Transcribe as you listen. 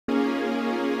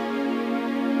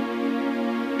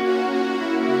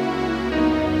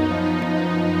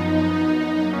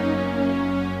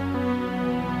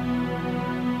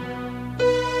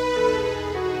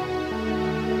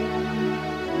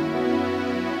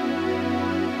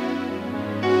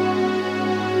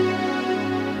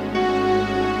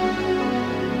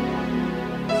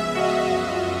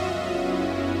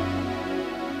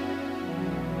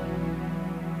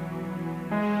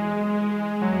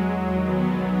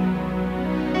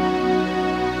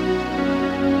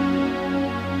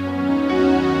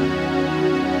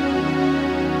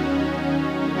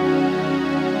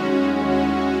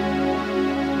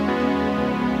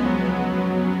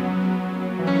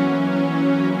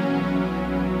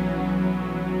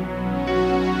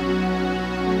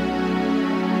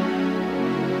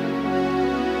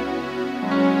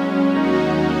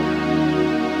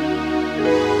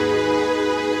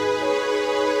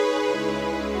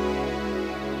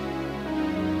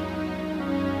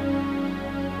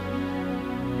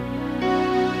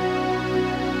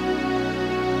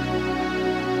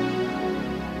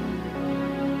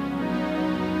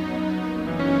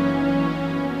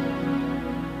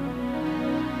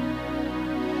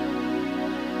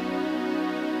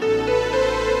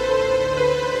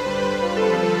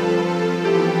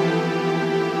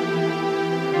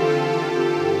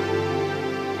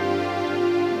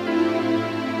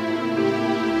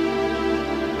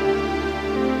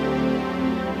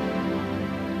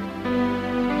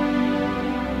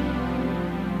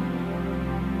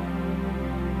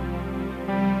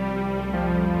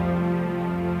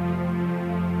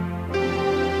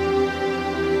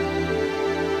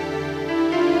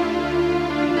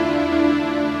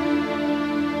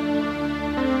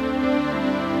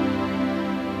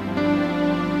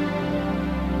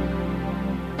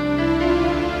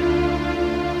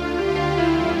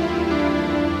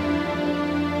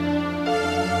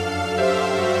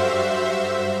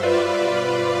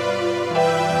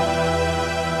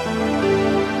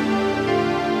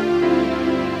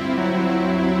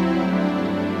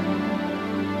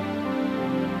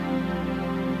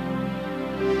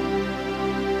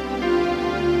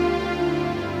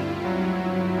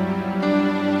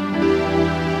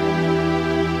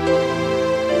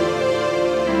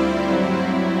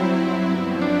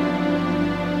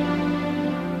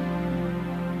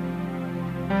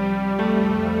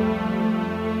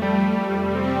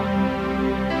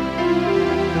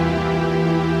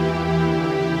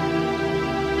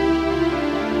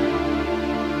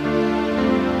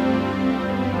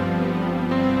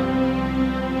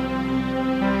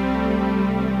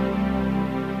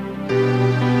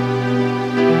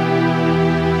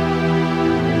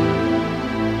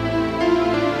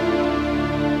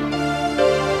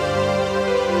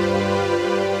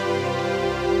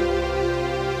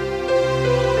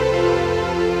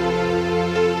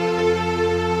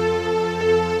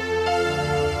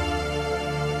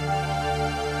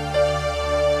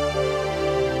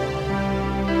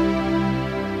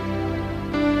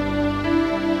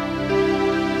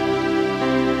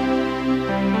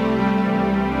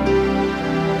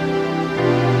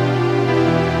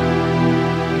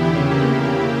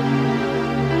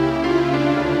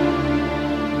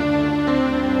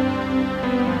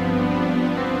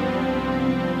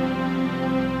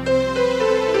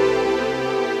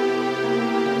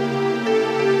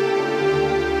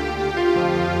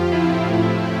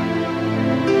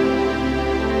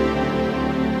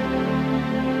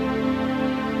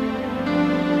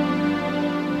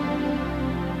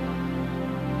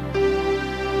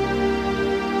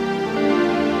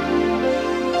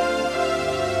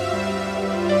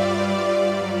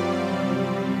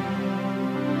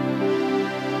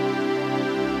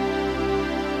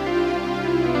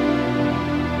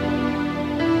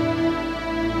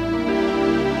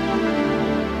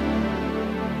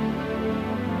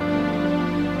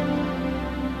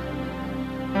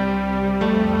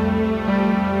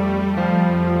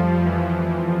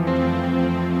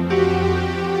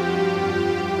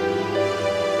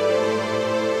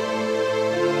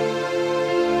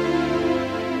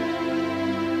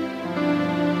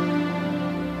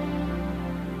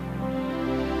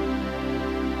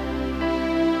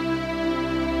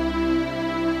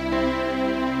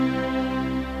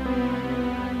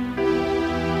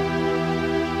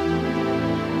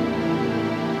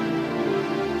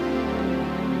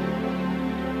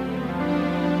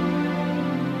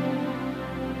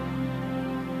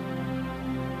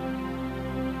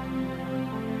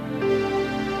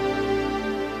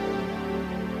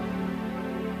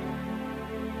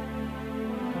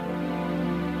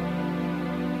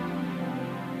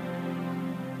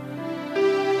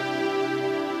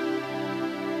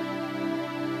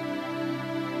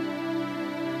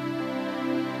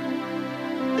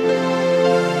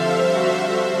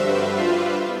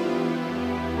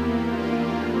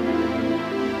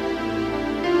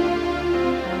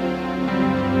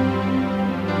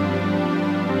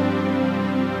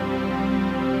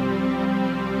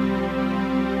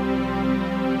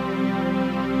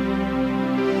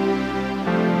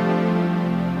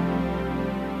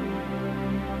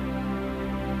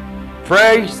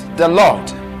Praise the Lord.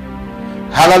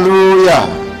 Hallelujah.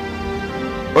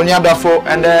 Onyadafo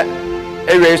and the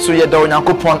so ye do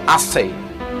Nyankopon ase. E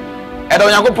do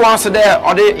Nyankopon ase de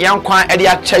ode yankwan e de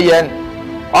acheyen.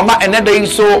 Oma enede yi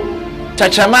so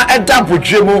chachama eda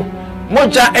bodwemu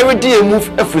moja everyday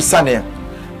move efusane.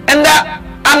 And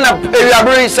ana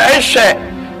ewabere se ehwe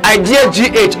idea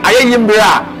GH ayeyi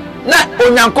mbra na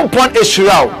Onyankopon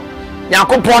ehura o.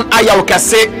 Nyankopon ayaw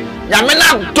kase nyame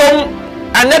na dom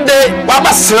anede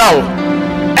wabasra o.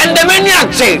 And the many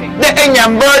ache the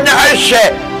Mber na ehwe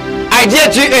idea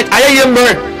GH ayeyi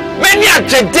mbra many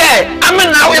ache there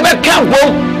amena we be kan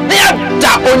bom na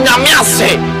da onyame ase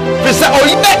fisa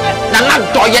oyibe na na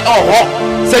doye oho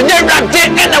se nye rade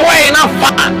ene we na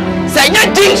fa se nye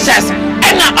Jesus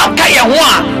ena akaye ho a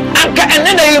anka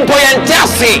ene na yimpo yente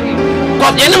ase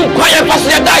cause ene mkwa ye faso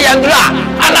ya da ya ndra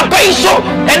anapa iso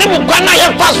ene mkwa na ye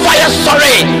faso ya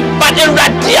sorry but the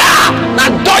radia na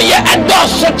doye edo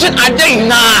so chin ade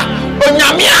na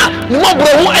onyame a mo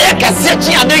bro hu aye kase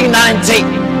chin ade na nti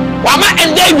wama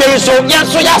ende we so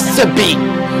yanso ya sebi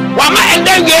wama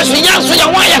ende we so yanso ya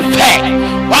wa ye fe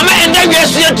wama ende we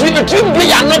so ya tu bi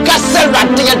ya no ka se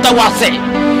radia da wase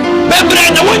bebre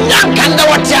na wonya kanda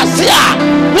wati ase a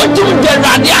wodum de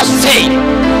radia se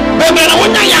bebre na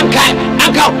wonya yanka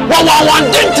aka wa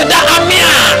dent da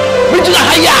amia bituna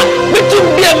haya bitum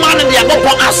bi e man de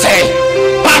agopon ase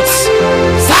but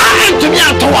sa entumi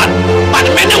atowan but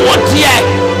many want here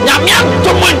nyame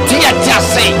antomo ntia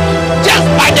tiase just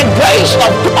by the grace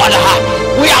of God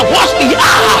we are what we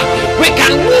are. We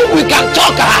can move, we can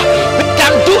talk, we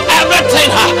can do everything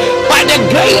by the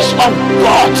grace of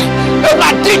God. We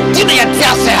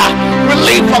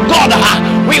live for God,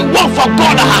 we work for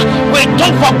God, we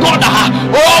talk for God,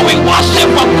 oh, we worship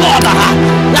for God.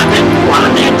 That is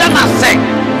one thing that I say.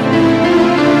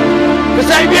 We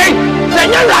say,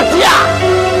 Seigneur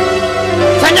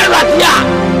Ratia,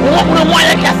 we want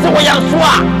to cast away your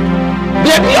sword.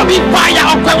 Baby, you'll be fire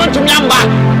or going to Mber.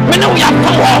 We know we are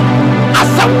power. As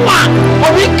someone,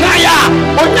 or we kaya,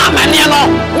 or Yamaniano,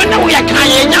 we know we are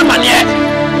kaya Yamania.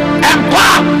 And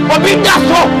pa, or be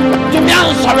dasso, to be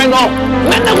answering no.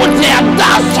 We know what they are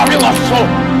that sorry or so.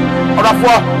 Or of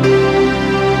what?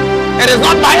 It is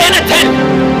not by anything.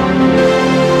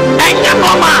 And your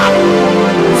mama,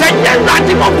 send your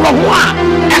radical from one,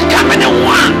 and come in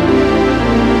one.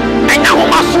 And now we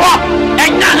must walk,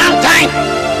 and now time.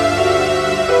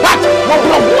 But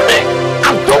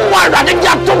I don't want to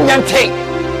get to me.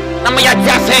 I'm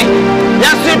just saying,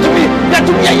 yes, to me, that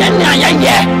to be a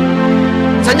yeah.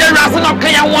 Send your reason of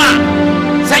Kayawa.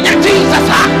 Send your Jesus,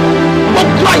 what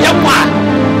cry your one?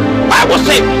 I will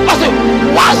say, what's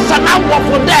an hour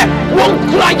for that? Won't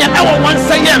cry your hour once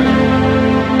again.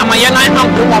 I'm a young man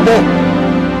from Abo.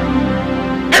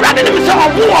 I rather than some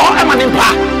war, I'm an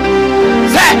impact.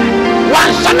 Say,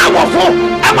 once an hour for.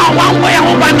 I'm a one way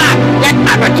home by now. Get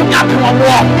never to me up in one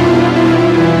war.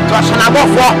 Because I go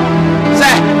for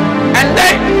say, and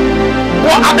then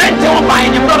what are they doing by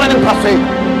any brother in Passy?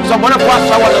 So one of us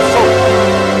I was a soul.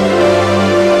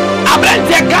 I blend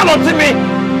the color to me.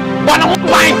 But I'm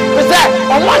buying to say,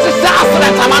 on once it's after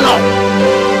that time I know.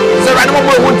 So Ranimo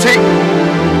won't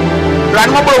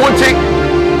take.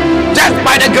 Just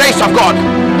by the grace of God.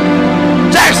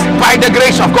 Just by the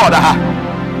grace of God.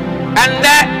 And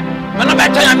then I know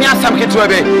better than me as some kids will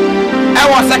be. I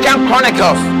was Second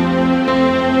Chronicles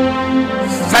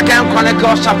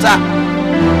chapter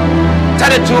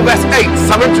 32 verse 8,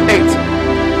 7 to 8.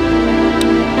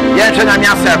 Yeah,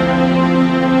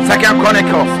 Second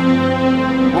Chronicles,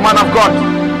 woman of God,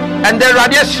 and the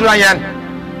radiation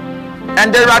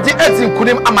and the radiating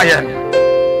kudim amayen.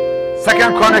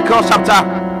 Second Chronicles chapter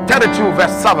 32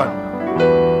 verse 7.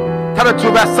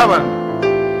 32 verse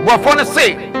 7. What for the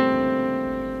say?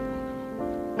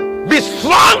 Be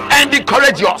strong and be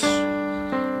courageous.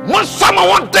 One summer,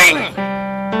 one thing.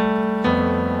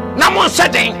 Now one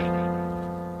setting.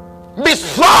 Be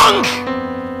strong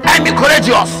and be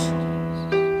courageous.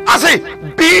 I say,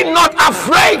 be not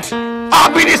afraid or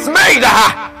be dismayed.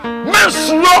 Man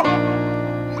slow.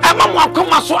 I'm a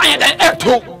come so I and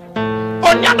two.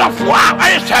 On the other four,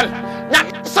 I shall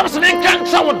not something can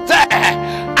show there.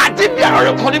 I did be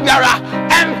a Codibiara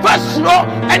and first slow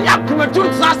and you come to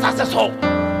success home.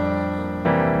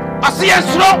 I see a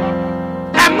slow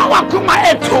and Mawakuma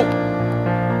eto.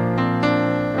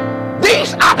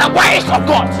 These are the ways of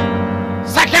God.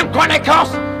 Second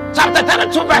Chronicles chapter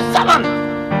 32 verse 7.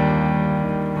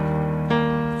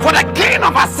 For the king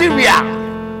of Assyria,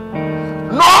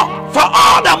 no, for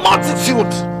all the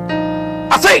multitude.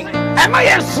 I say, am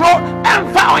I slow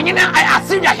and found in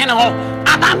Assyria? And I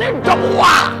need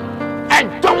Domwa and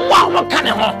Domwa what can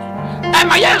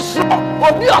Emma yes,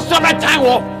 obi also be time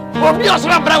wo. Obi also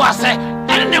be bra wa say.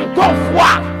 Ene ne nkofo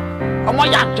a omo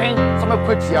ya twen so me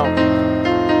kwatia o.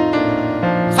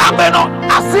 Sabe no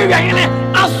Assyria yene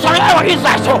asori ayo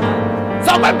Israel so.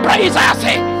 So me bra Israel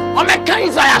say. O me kan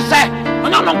Israel say.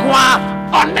 Ono no ko a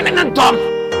onene ne ndom.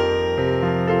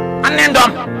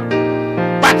 Anendom.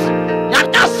 But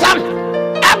nyanya sam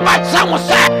eba chamu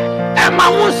say. Emma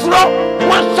wonsro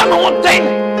wonsama wonten.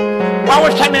 Wa wo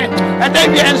hweme and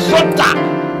then we insult that.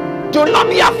 Do not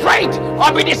be afraid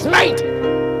or be dismayed.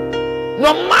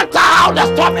 No matter how the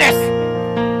storm is,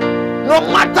 no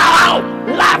matter how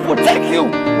life will take you,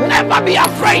 never be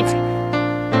afraid.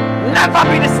 Never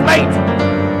be dismayed.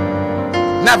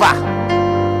 Never.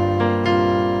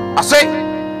 I say,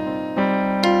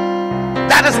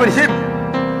 that is with him.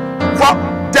 For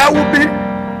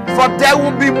there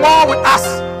will be more with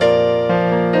us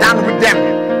than with them.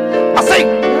 I say,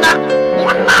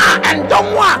 and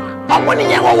don't want. I'm winning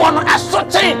you one as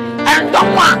certain and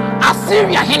don't want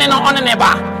Assyria hidden on a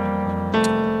neighbor.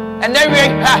 And then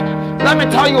let me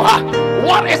tell you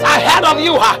what is ahead of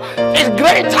you is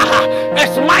greater,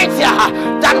 is mightier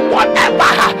than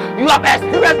whatever you have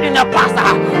experienced in the past.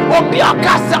 Or be a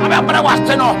cast of a brother was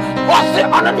to know, or say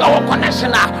on your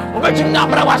connection, which you know,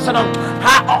 brother was to know,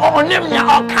 or name your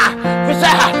oka. We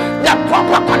say the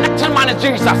proper connection man is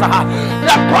Jesus, the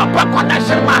proper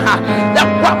connection man, the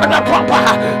proper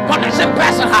connection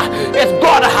person is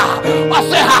God. I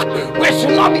say we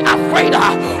should not be afraid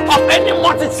of any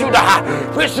multitude,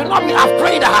 we should not be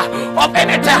afraid of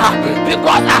anything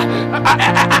because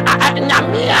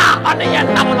Namia on the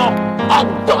Namono of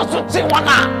those who see one.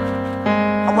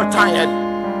 I'm tired.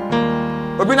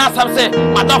 We've not some say,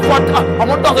 Madame Fort, I'm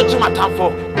not going to my time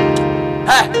for.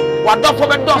 Hey, what don't for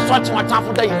those watching my time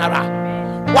for the Inara?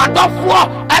 What don't for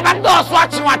ever those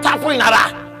watching my time for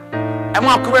Inara? I'm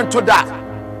not going to that.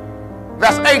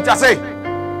 Verse 8, I say,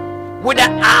 with the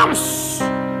arms,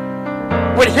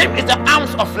 with him is the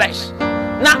arms of flesh.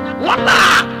 Now,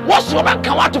 what's your back?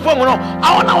 Come out to form?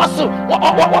 I want to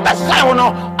what I say. I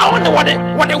want to what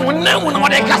they will name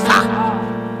what they cast.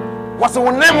 What's the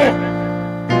name?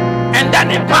 And then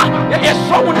in part, yes,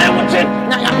 so we name it.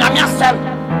 Yourself.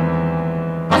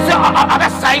 I say, I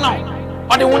say no.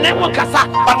 Or they will name Kasa,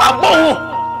 but I won't.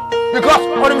 Because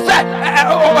what we say,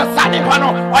 over Sunday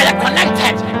panel, or you're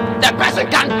connected, the person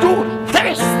can do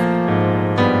this.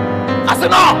 I say,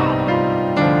 no.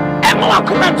 I'm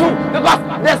coming to because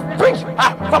they speak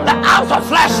from the arms of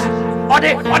flesh. Or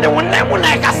they will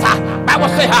name Kasa. Bible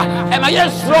say, am I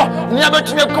yes, slow? Never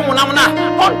to me come on,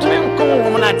 on to him come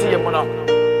woman at you. When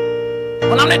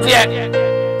I'm not yet,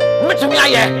 which me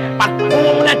I but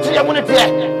woman at you,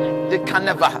 they can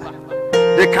never.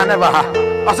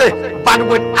 I say, but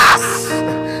with us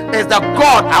is the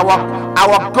God,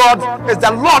 our God is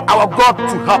the Lord our God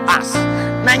to help us.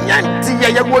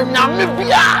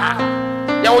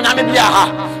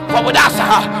 For with us,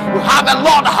 we have a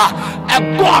Lord, a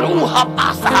God who help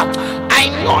us. I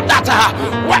know that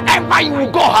wherever you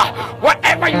will go,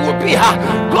 wherever you will be,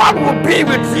 God will be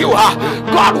with you.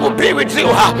 God will be with you.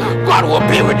 God will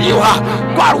be with you.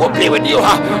 God will be with you.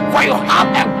 For you have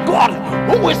a God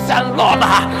who is a Lord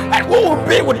and who will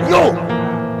be with you.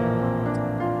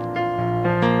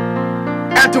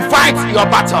 And to fight your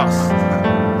battles.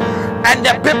 And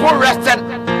the people rested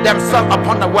themselves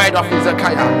upon the word of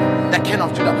Hezekiah, the king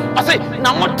of Judah. I say,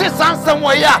 now what this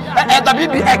somewhere, the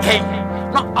baby king.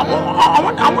 No, I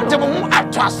want to move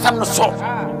at some so.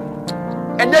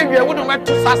 And then we wouldn't want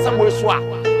to say somewhere.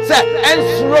 Say, and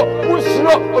slow,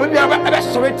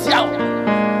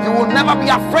 you will never be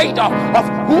afraid of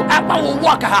whoever will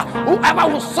walk, whoever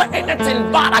will say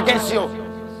anything bad against you.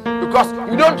 Because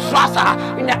you don't trust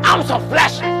in the arms of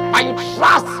flesh, but you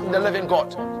trust in the living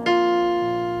God.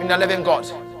 In the living God.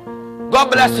 God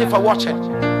bless you for watching.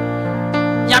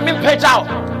 Yamin page out.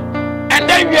 And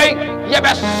then you have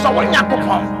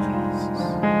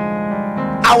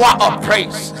hour of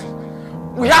praise.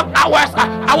 We have hours,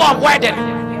 our wedding,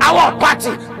 our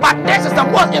party, but this is the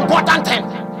most important thing.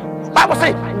 Bible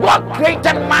says God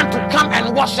created man to come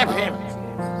and worship him.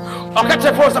 Okay,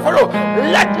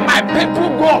 let my people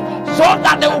go so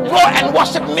that they will go and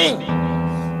worship me.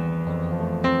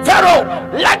 Pharaoh,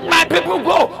 let my people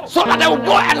go so that they will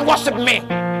go and worship me.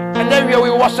 And then we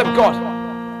will worship God.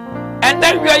 And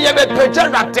then we are a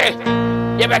pejorative.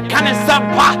 You have a cannon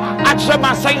sampa at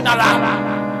Sherman saying that.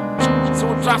 So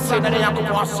trust say that I am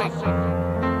say.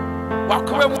 What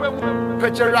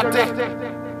pejorative?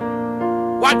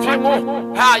 What you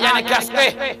move? Ha, Yanakaste.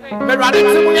 Me rather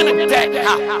to me in the dead. Me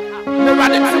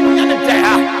rather to me in the dead.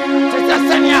 Sister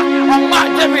Senya, on my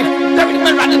David,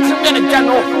 me rather to me in the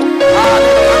general.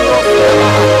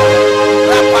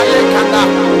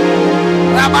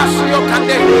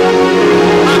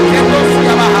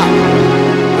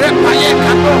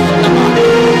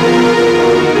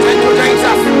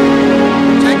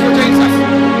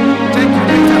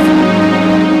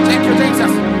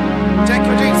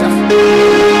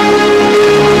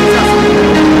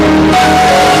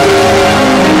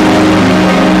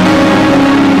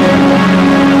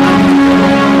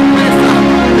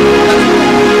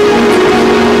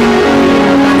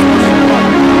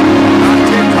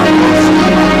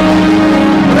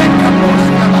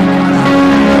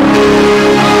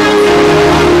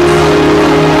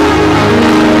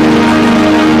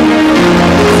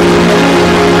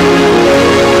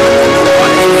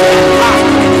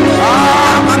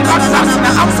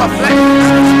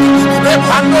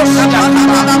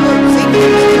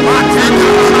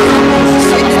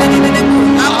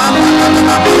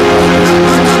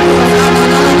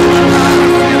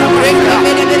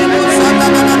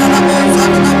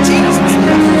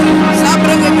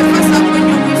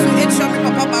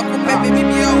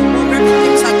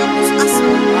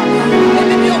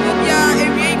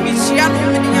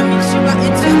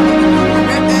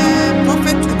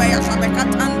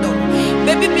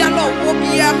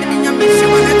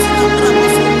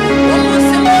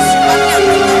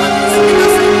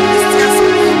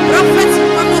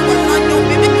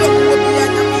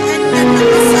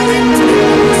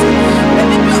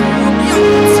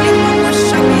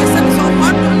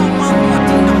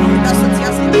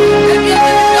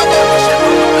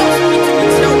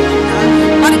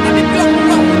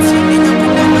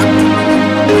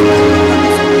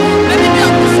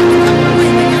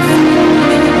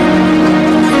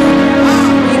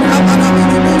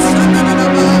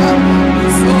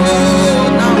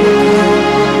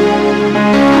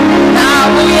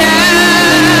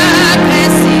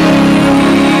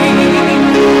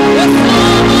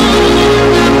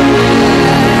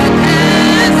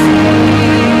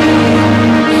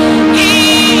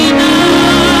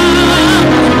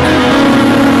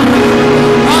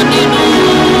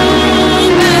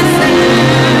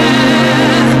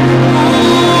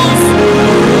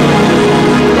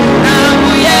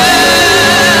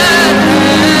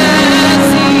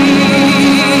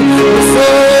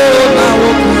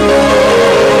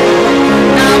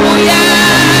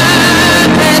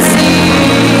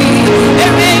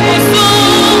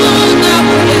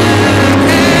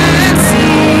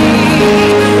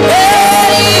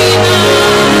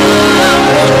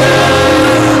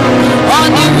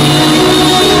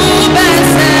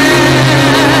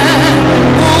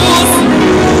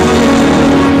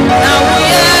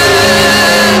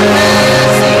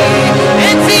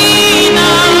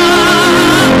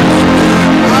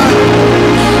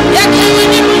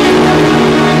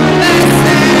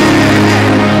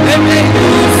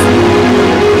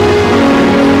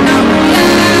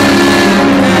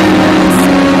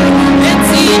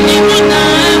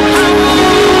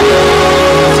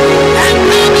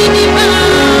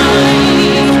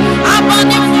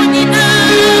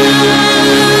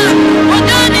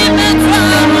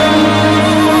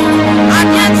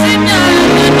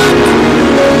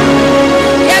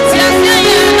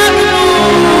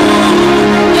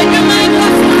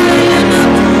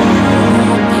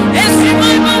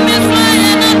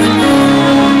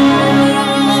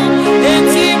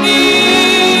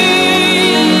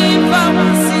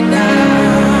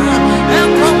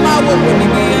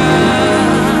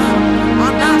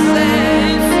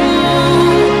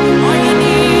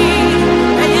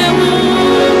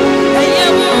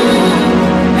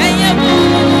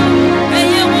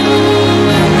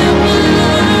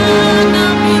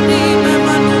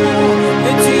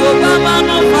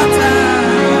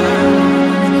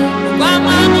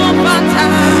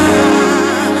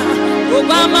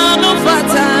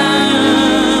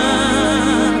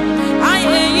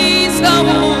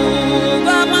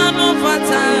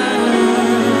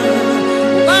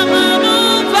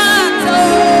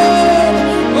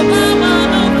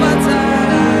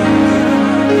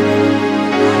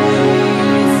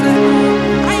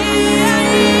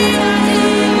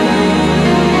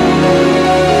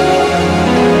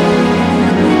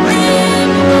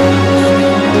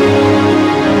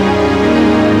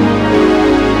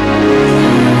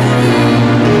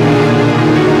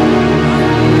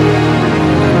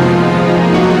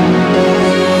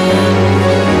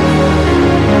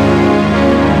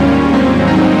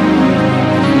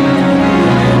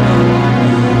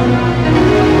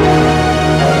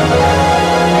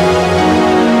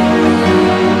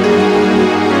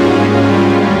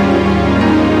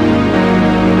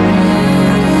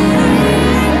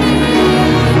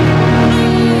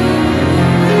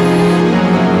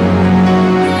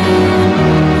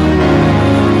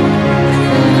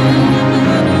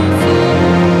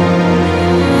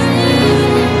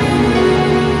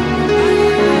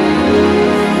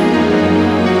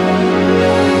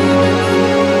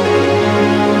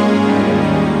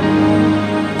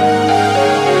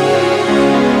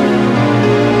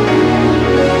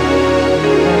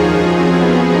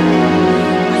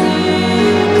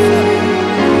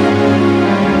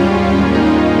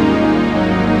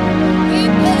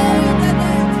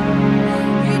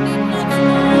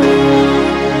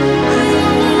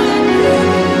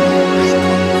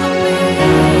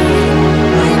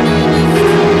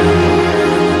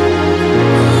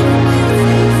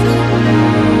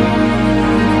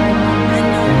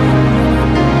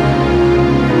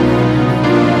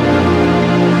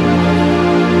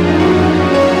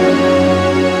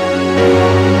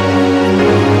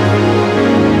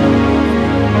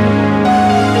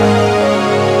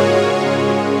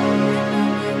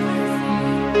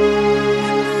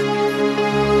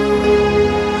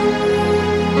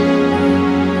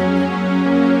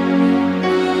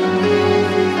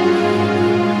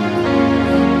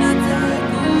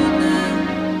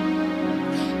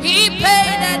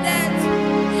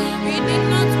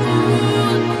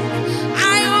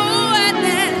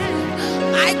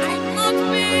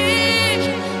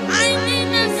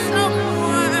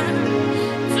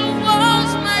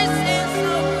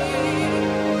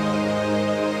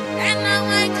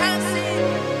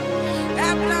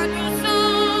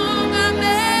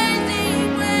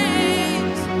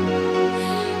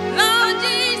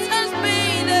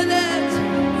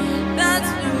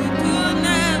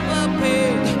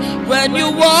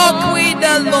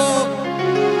 Lord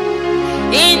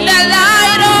in the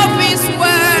light of His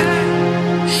word.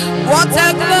 What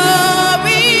a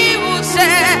glory will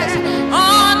set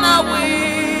on our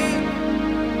way.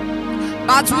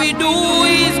 But we do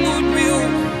His good will.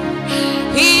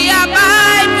 He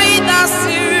abides with us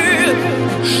here.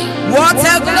 What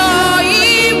a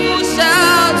glory will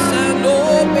shout and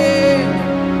obey.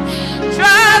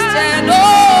 Trust and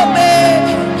obey,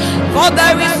 for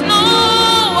there is no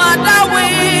other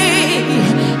way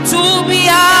to be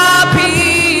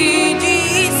happy,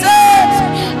 Jesus,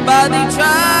 but the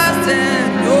trust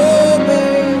and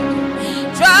obey.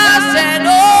 Trust and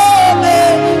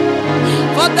obey,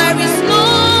 for there is no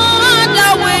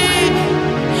other way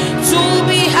to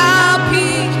be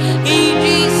happy in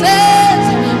Jesus,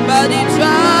 but the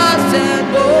trust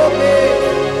and obey.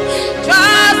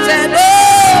 Trust and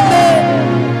obey,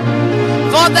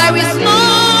 for there is no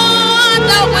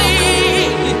other way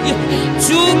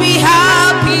to be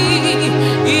happy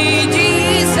in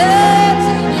Jesus,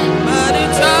 but the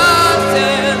trust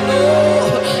and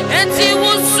obey. And He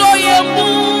will show you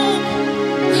move.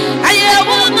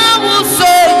 I will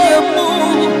show you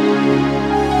move.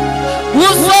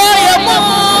 Will show you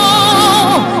move.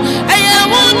 I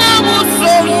will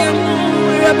show you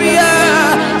move.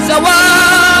 So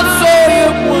I'll show you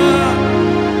move.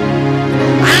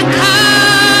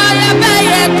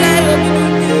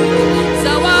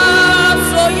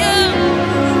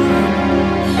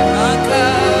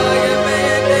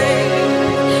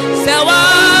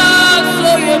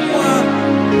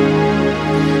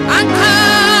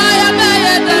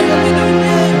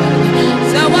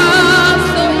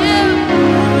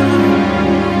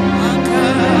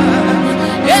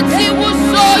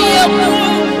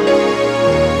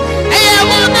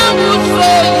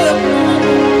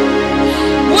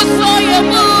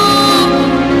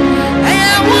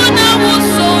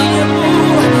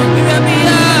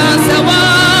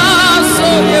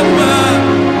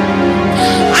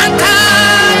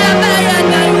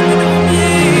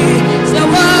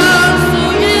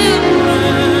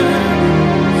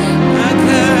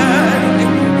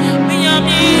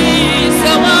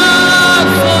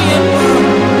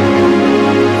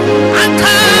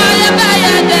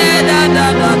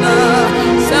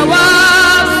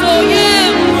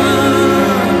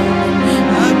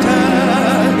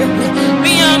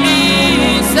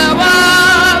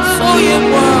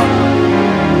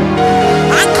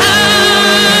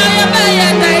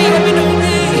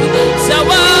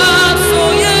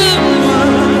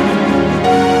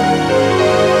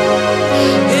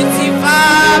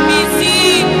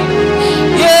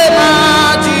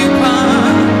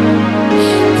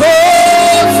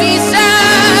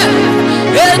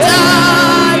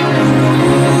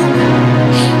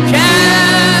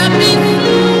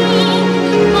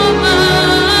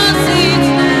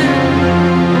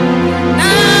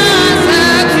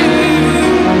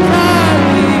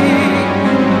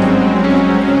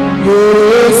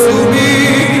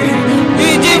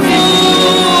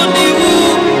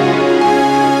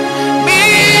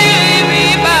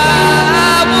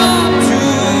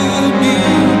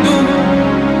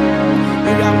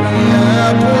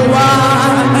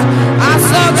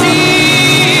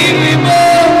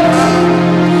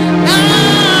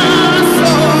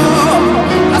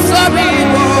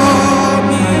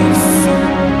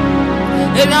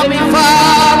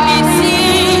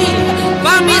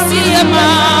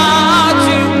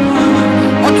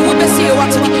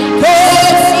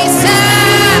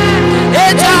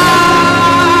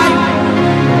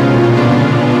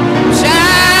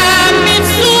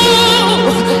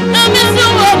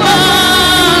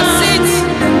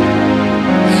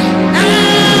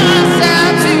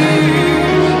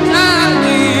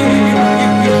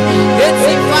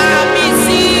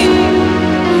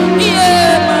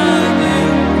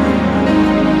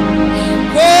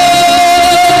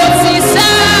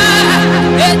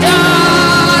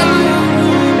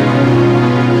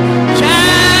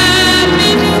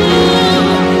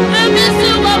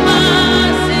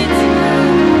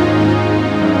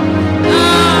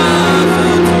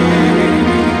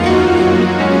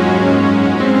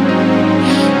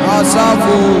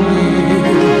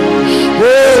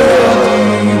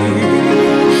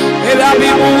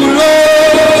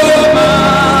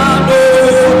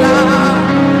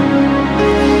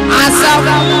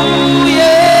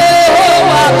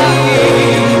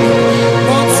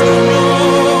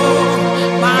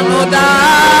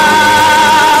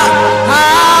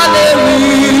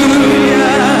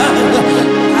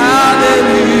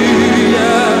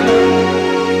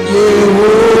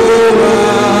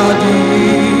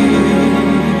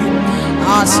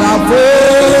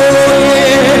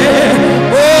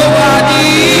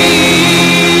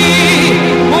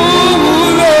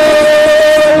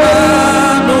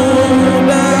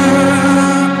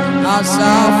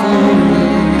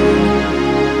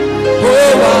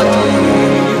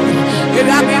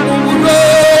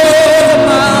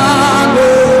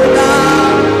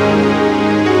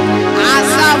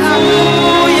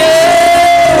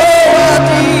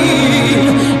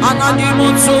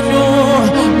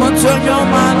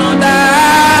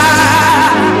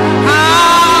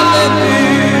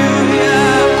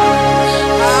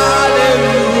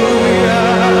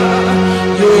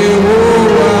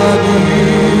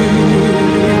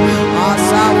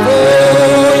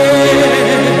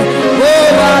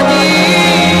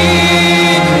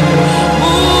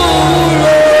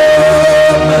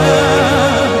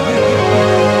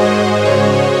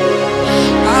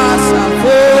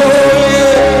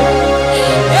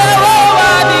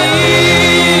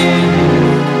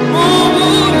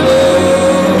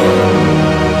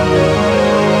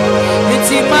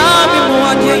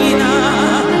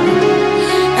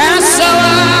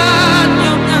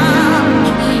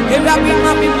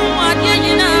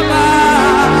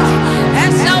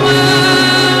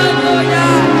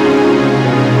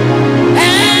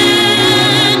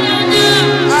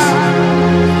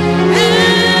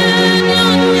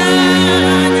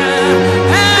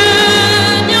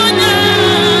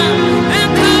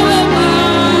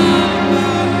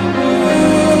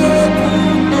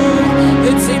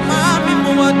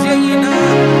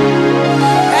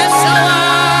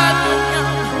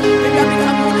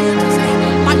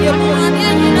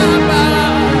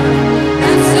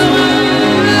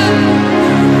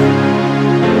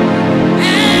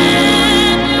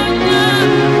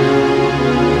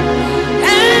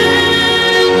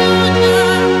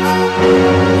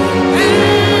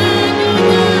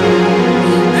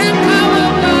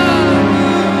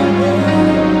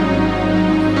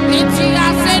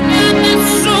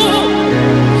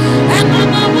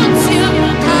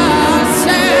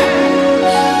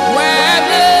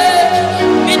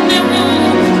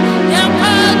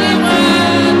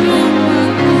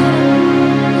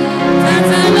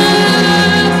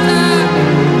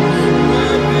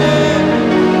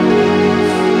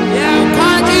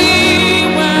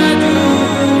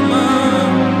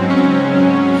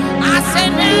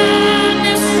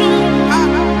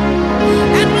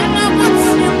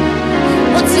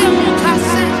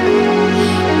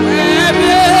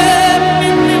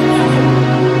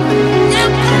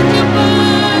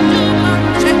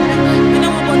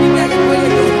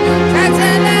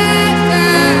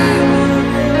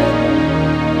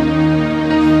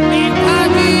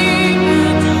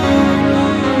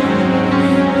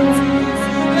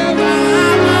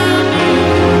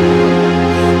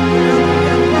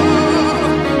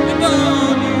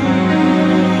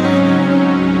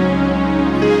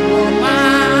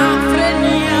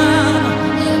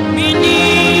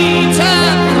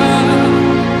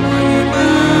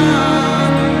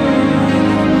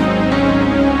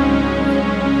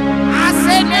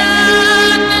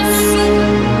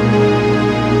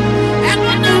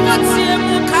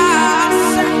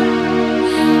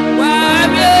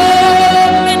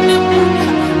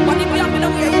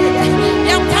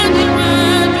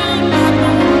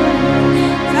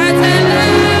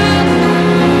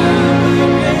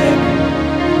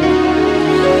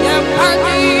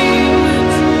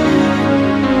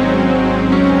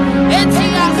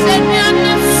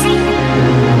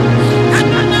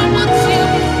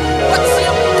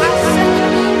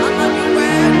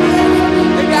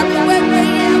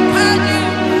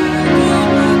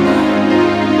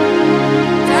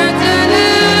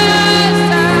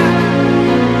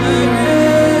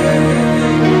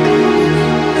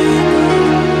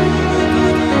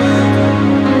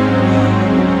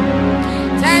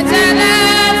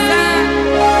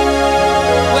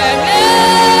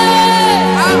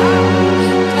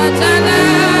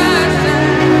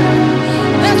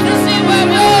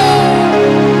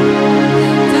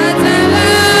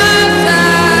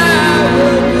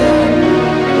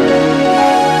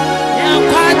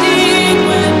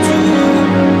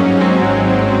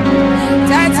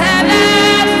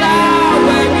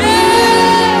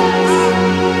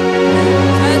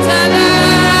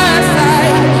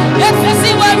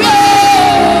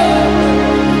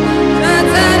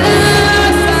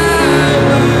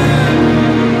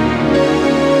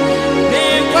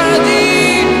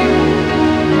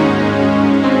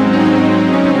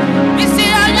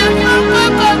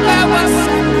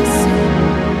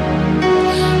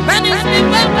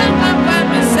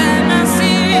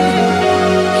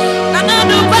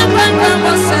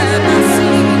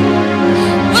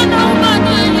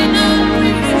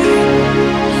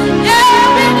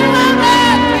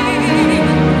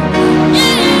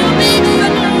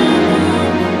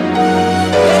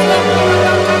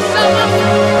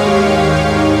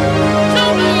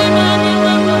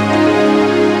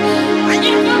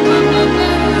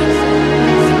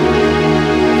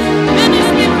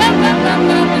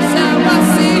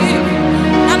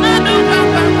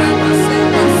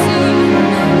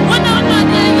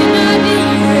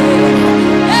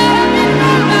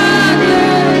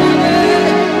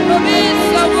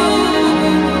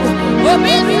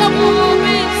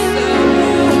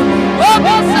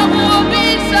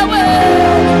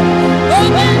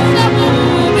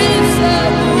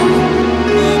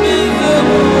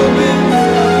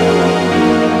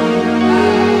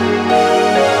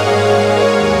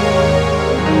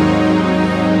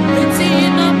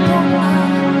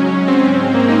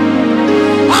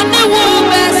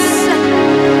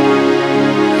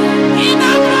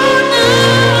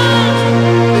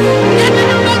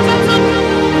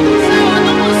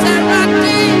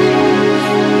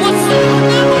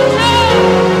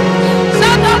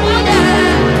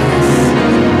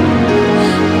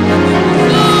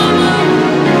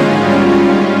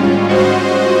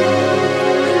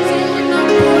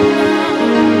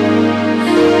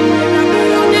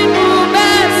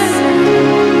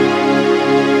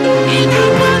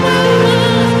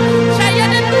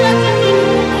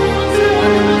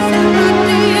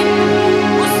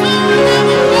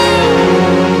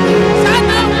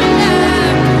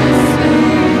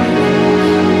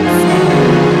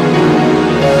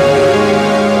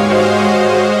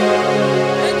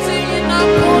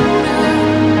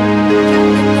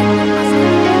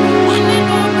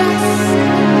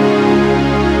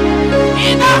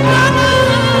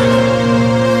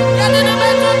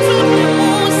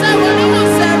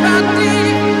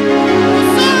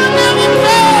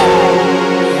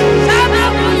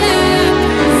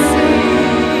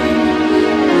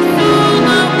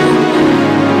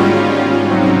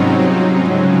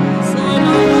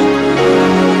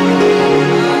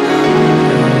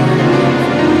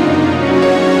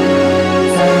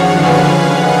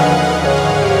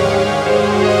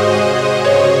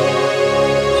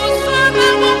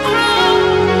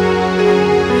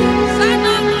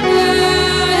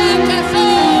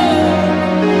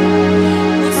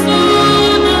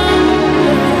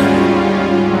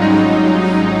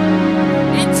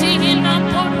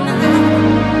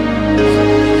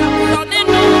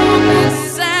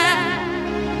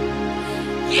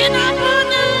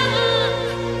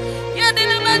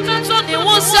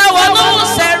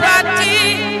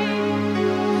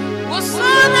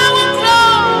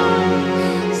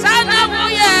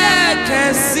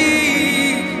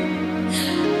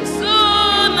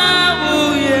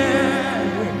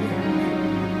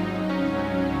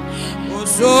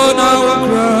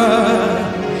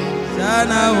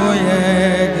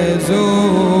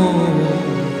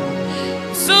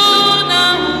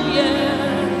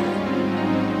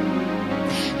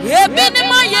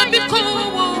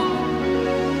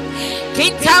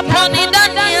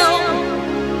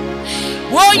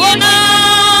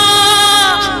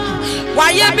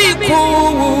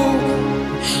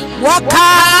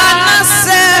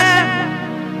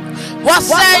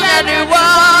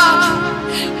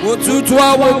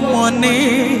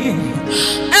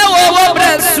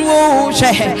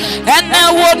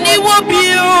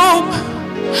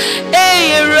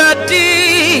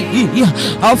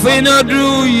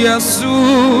 Afenadu Yesu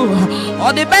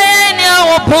or the Benya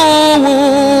Opo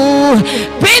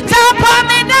Peter Pan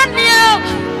and Daniel.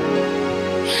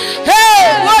 Hey,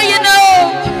 what you know?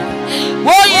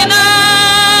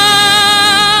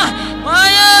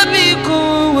 My Abiku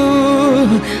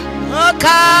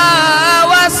Oka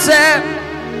was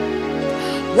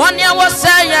 1 year was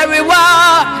say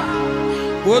reward.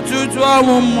 What to do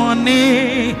our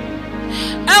money?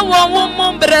 I want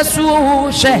Mber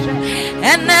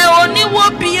and I only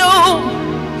will be you.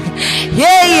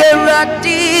 Yeah,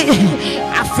 Ratty.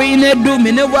 I feel a doom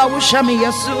in a wow, Shami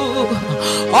Yasu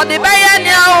or the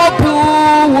Bayania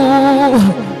Poo.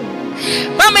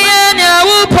 Mamiania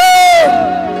Wupo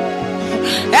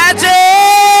at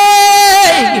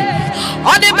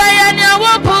or the Bayania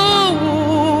Wupo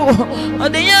or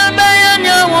the young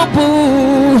Bayania Wupo.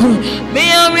 Me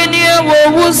a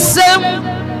renew was some.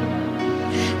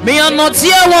 Me are not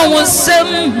here one was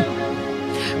some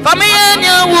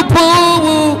Famiania Wupu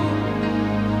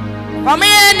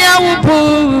Famiania Wupu.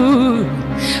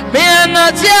 Me are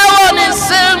not here one is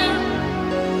some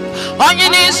on you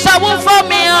need someone for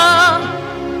me.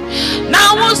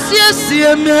 Now we'll see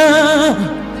me.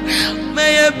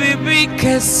 May I be big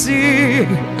Cassie.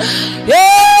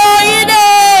 Yeah, you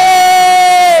know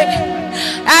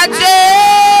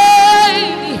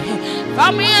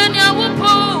Famiania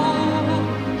Wupu.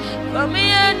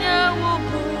 Famiania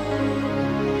Wupu,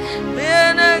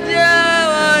 Miana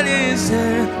Jawanese,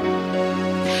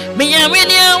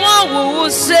 Miana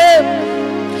Wawuse,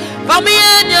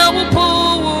 Famiania Wupu,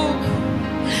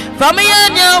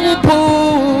 Famiania Wupu,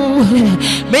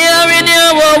 Miana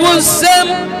Wawuse,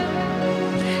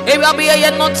 Ebabia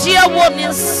not here one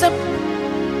in some,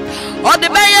 or the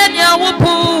Bayania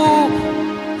Wupu,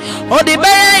 or the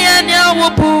Bayania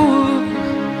Wupu.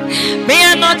 Me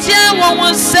are not here one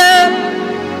will say,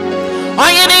 oh,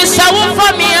 you need someone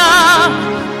for me.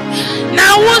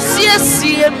 Now, what's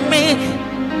see me?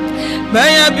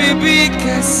 May I be big,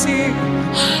 Cassie?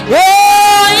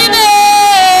 Oh, you know,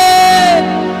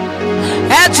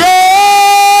 at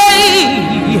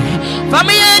for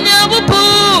me and your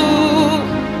poo,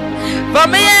 for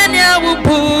me and your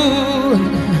poo,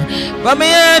 for me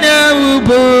and your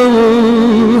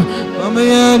poo, for me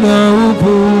and your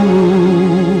poo.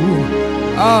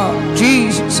 Ah,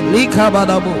 Jesus,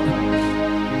 Likabadabo.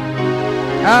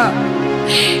 Ah,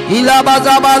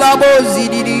 Ilabazabadabo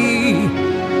Zididi.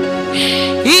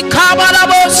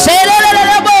 Ikabadabo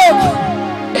Selelabo.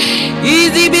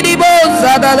 Easy Bidibo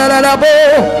Zadalabo.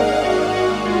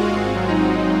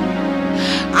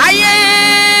 Aye,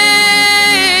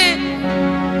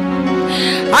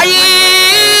 aye,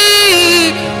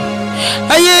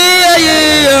 aye, aye,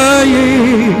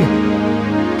 aye.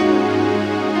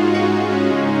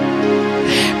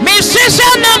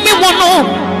 Shana mi wono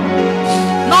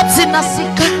not in a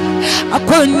sika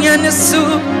akonya nesu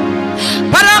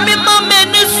para mi mame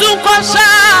nesu kwasha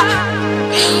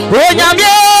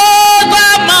onyamye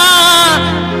gama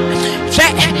che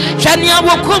Sanya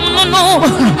wokum no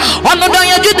ono don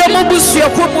ya juda mo busu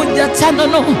akomu jata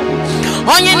no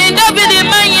onye ni David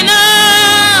mayina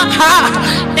ha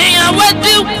ya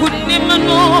wadi kunim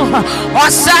no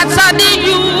osata di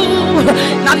you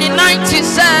na ni 90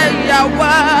 say ya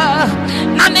wa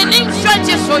na ni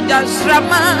nimshwaje soja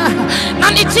srama na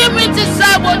ni timiti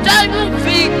sabo jayu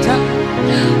vita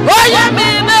oya mi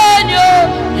benyo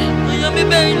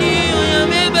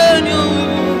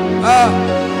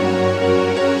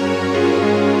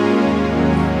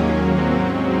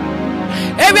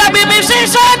Every baby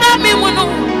says, "I me wono."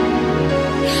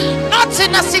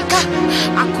 Nothing asika.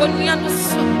 Akonia no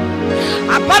so.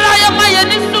 Abara ya maye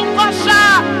ni sukosha.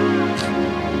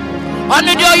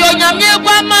 Onu dio yo nyamye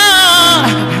gwama.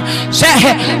 Se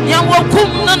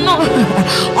nyawokum no.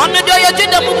 Onu dio yo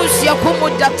juda mubusia kumu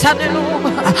datane no.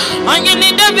 Onye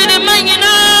ni David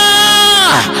mayina.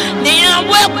 Ni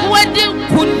awekudi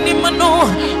kunimano.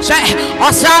 Se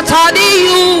osata di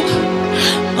you.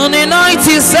 On the night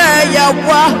say ya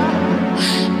wa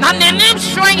na ne nim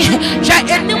shrine ja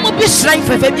enimu bi shrine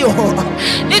fefe bi ho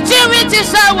ni tiwi ti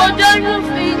say wo don you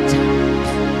fit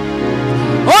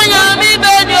oya mi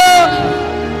benyo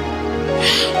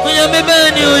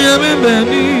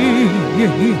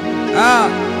ah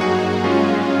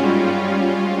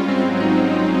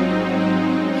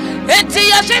enti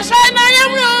ya shrine na ya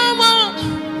romo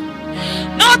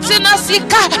not in a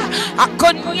sika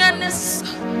akonianes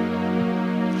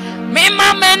me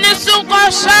mama ni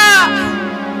sunkosha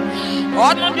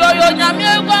onu do yo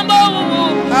nyame gwambo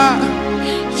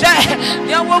she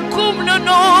ya wokum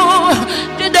no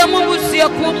dida mu busia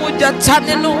kumu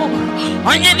jatane no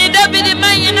onye ni David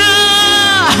mayina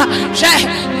she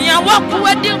ni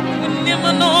awakuwadi kunim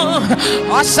no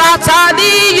osata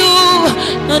di you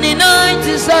no ni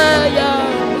 90 saya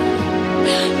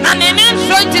na ni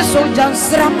 20 so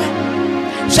jansrama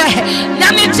she na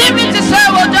ni timi ti say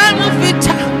wo dan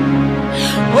fita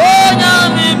oh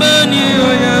yami beni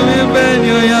oh yami beni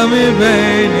oh yami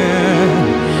beni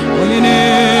oh yini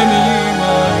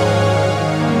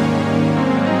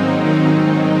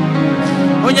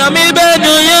oh yami beni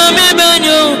oh yami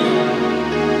beni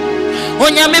oh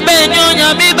yami beni oh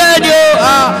yami beni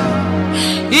ah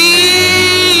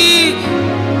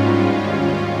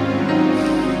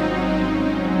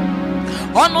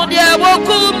onu dia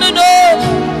wokum no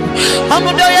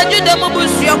onu do ya juda mo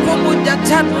busu akomu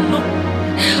data no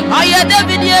aya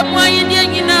David ye mwayi die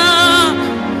nyina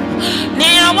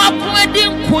ni awakwedi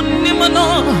nkunim no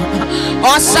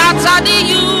osata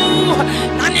di you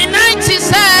na ni 90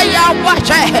 say ya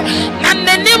wache na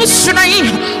nenim sunai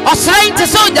osrai te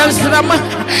so jansrama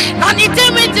na ni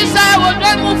timiti say wo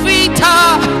don mu fita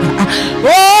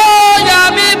oh ya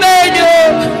mi benyo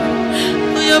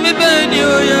ya mi benyo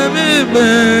ya mi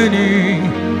beni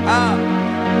ah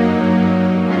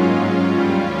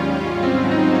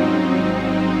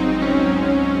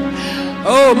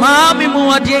oh mami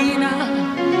muadina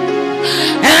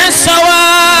ensawa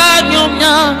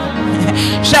nyomnya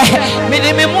she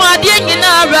me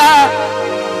muadina ra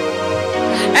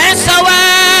ensawa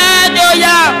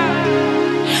doya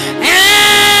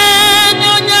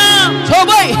enyonya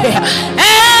toboy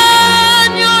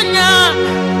enyonya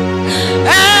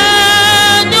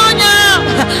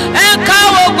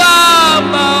enkawo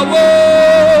baba wo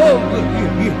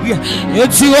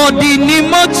eti odini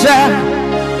moja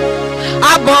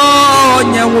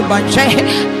abonya wo banche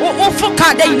ufuka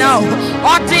dey now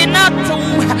ordinatum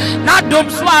na dom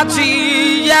swati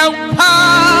yempa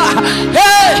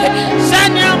hey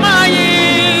sanya mai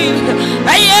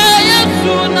aye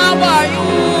yesu na wayu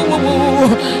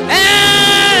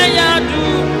yadu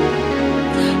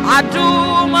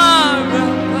aduma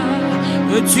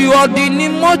eti odini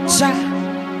mocha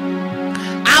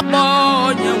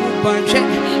abonya wo banche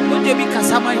oje bi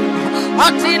kasama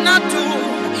ordinatum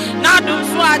Nadu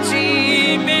swachi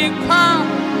mikwa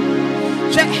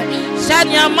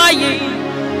Shanya mayi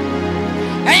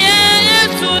Eye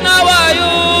yesu na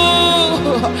wayo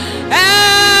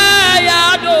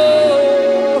Eyado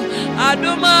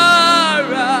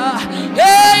Adumara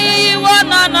Eyi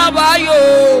wana na wayo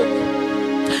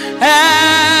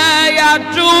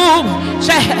Eyado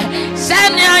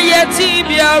Shanya yeti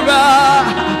biara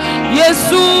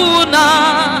Yesu na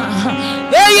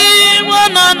Eyi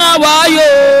wana na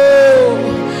wayo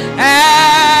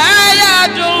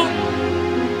Eyado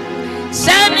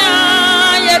Senya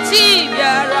yeti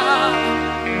biara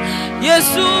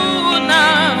Yesu na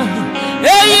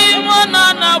Eyi wana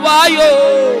na wayo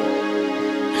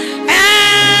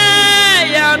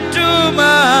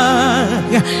Eyaduma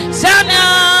Senya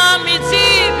miti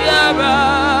biara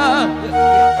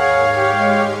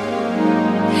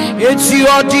Eti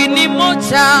Yodini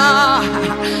mocha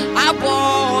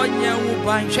abonye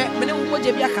ubanche mene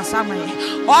umoje bia kasama ye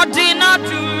odina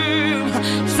tu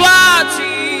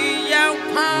swati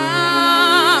yempa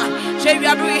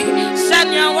shewiadui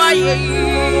sanya waye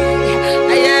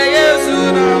aye yesu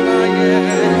na waye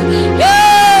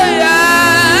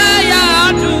ya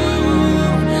adu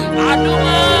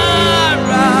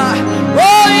adumara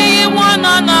oi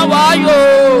wana na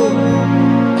wayo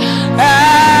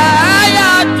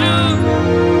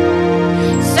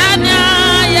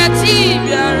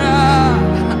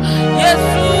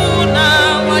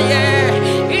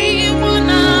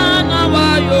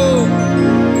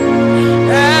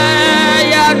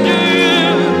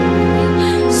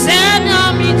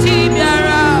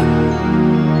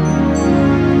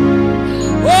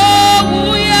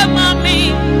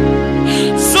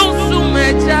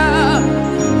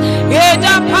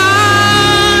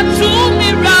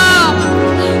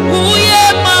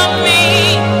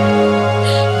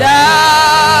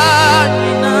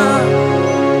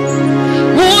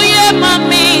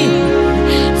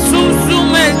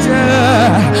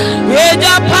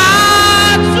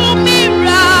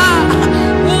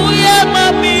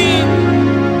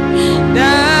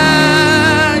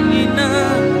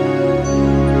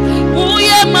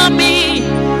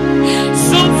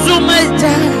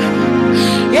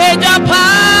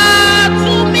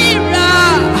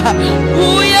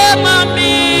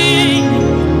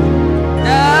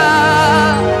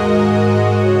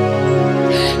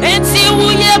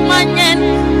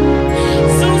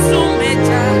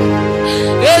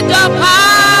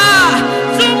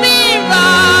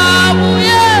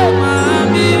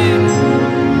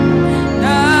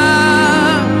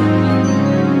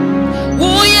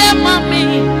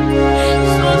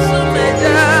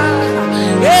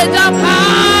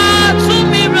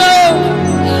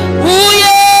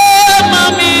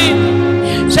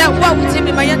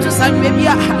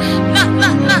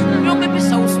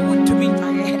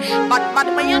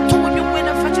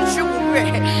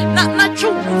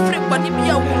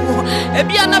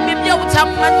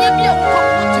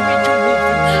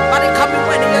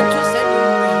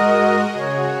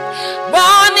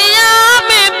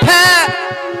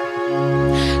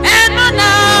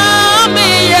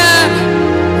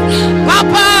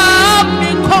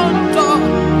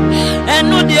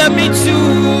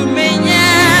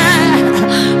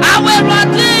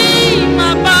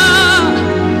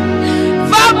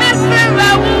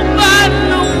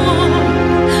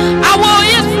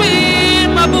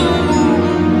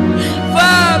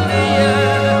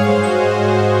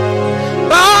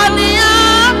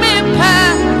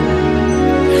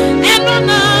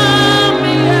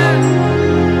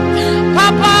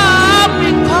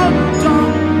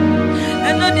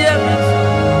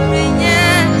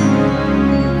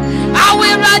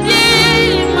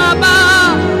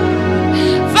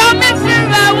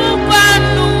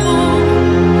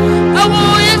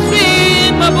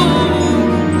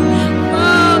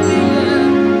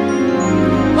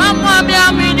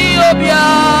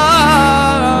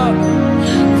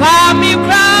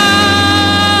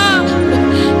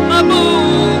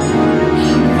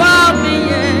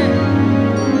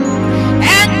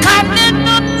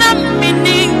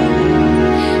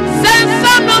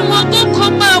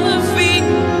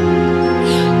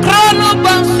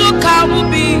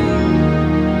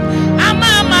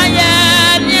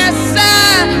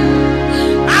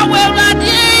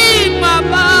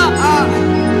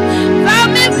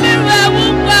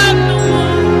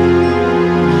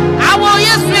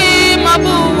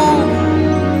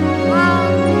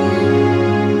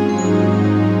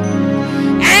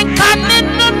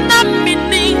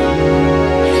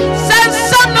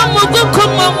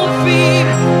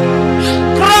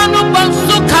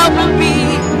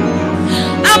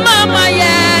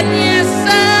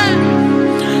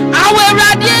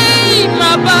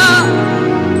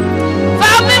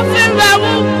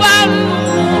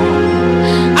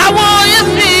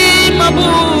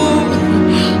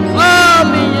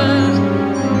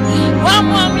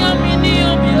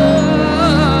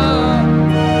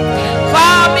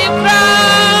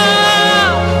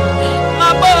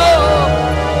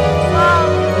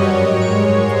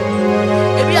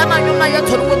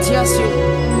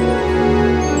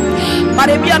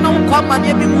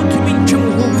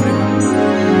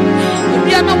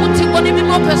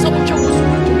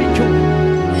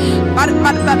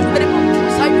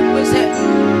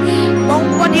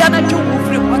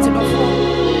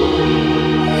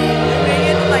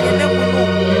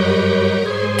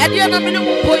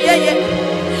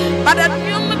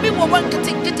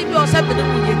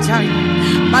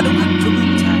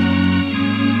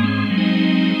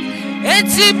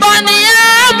eti bani ya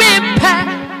mi pe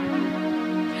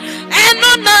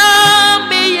eno na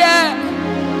mi ye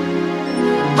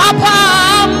papa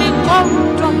mi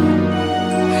kondo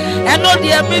eno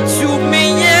dia mi tu mi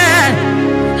ye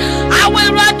awe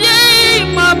radi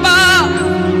maba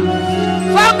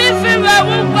fa mi fi we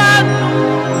wa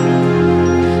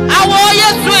awo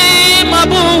yesu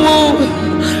mabu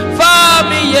fa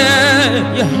mi ye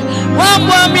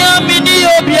wambo mi amini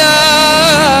obia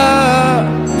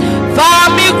fa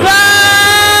mi kra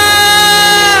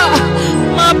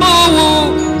mabu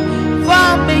fa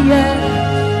mi ye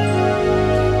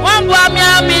wambo mi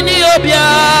amini obia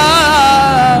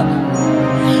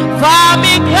fa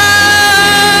mi kra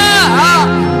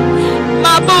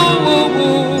mabu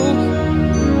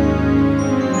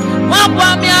wambo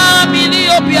mi amini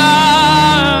obia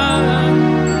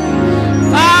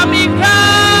fa mi kra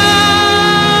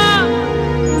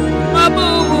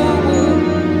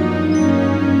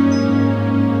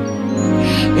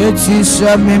eti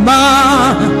samima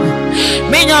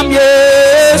minyam ye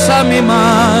samima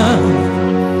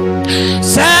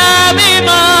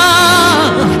samima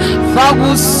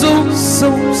fagusu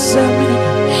sami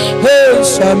hey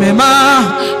samima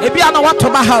ebi ana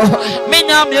watoba ha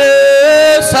minyam ye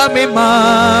samima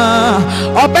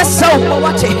obesa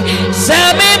wate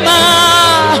samima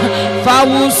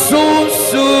fagusu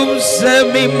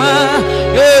samima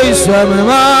hey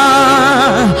samima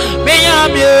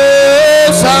minyam ye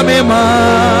samima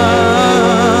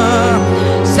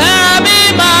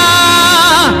samima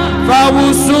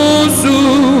fawususu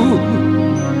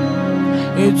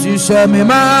eti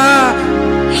samima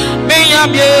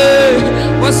minyamye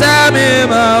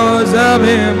wasamima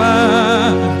wasamima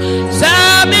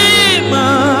samima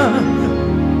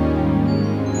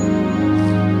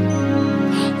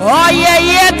oye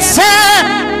yete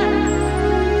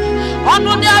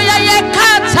onu de oye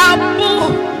katabu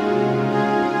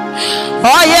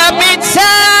oye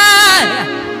mita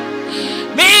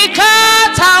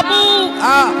mikatabu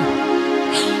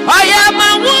oye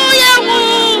mawuye wu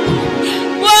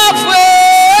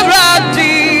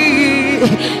wafuradi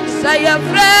saya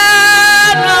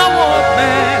frena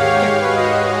wobe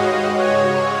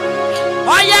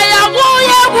oye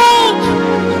yawuye wu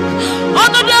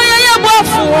onodo oye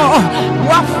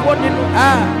wafuo ninu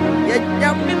ye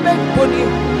nyami beponi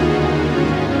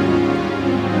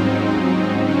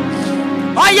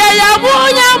oye yamu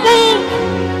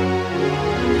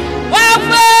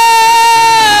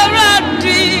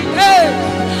waferandi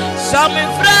sami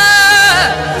fra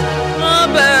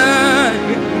obe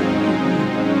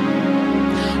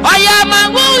oye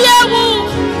mangu yamu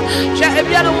che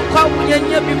ebia no kwa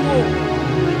munyenye bibo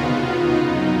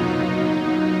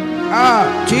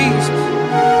Jesus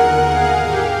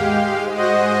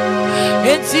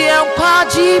it's your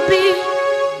kwajibi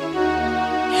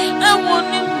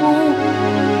ewonimu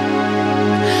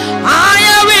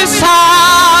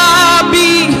ayawisabi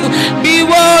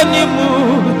biwonimu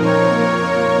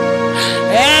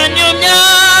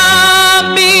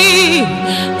enyonyambi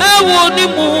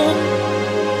ewonimu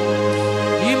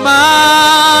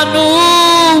imanuwa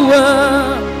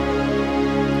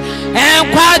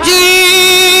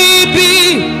enkwajibi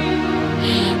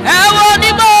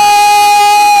ewonimu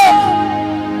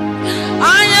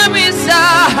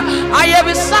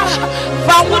ayawisa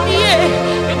fawuniye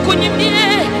kunyimie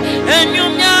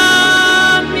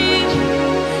enyonyami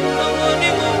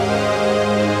ewonimu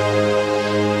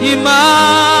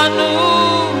imanuwa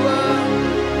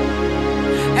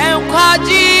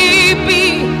enkwajibi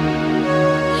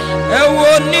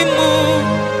ewonimu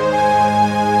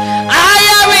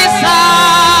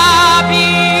ayawisabi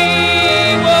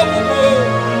wowo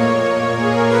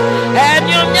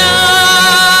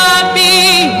enyonyami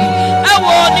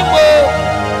ewonimu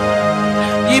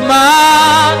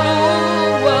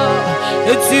imanuwa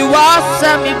eti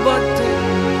wasami bote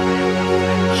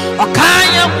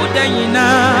okanya mudanyina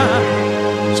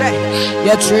che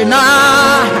yetrina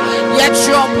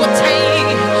yetropote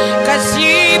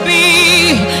kasibi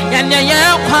yenye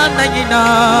kwana nyina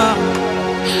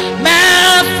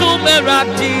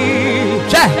mesumerati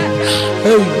che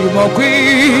hey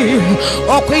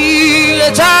okwi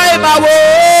ejai mawo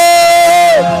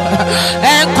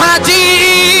enkwaji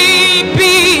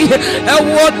bi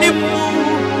ewonimu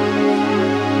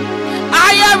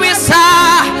ayawisa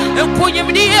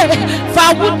enkunyimnie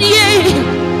fawudie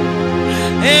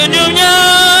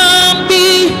enyonyambi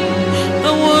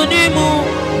ewonimu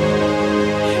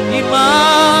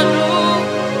imanu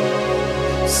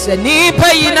senipa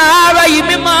yinara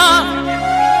yimima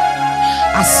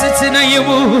asitina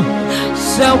yiwu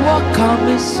se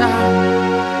wakamisa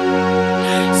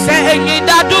se enyi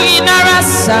dadu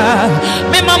inarasa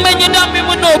me mama enyi da me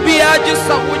mu no bi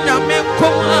ajusa wonya me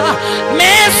koma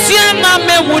me sia na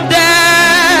me wude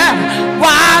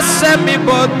wa se mi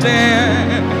bote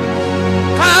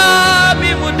ka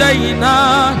mi wude ina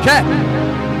ke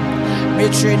me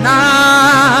trina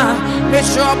me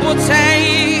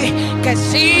shobutei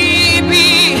kesibi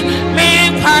me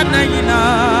pana ina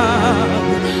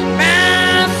me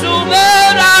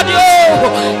sumeradio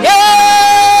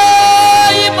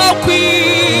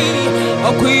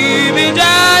Akui mi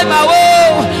dai ma wo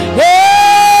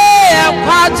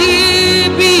party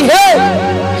be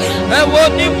e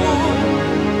woni mu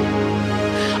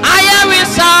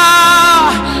ayarisa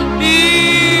ni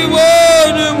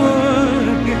woni mu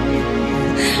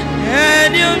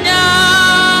eni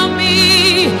nyami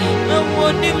e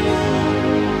woni mu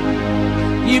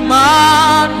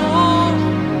imanu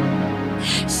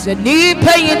se ni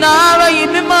peyinara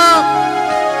yimima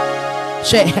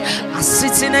she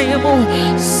asitine yemu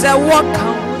se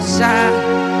wakanza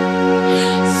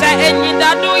se enyi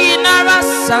dadu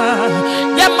inarasa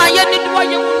yama yeni duwa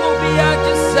yemu biya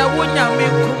se wonya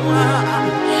mekuma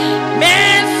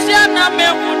mesia na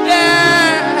memude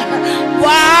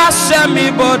wa se mi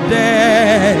bode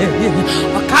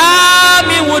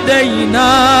akami wude ina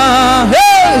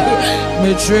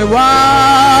mitrewa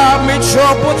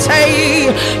mitropotei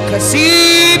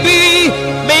kasibi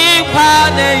me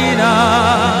paneina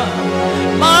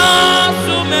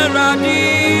masumeradi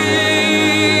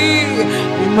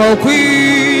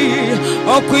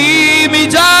okwi mi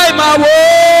jai mawo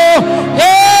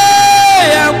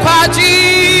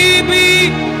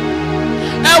kwajibi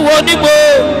ewoni mo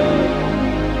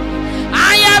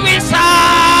ayabisa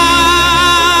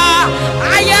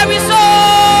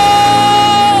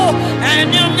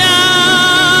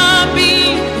enyambi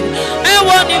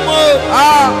ewoni mo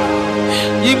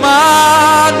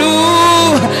imanu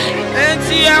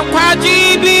enti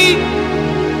kwajibi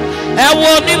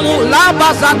ewoni mu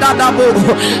labaza dadabo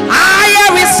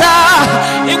ayawisa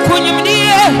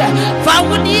ikunyimdie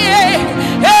fawudie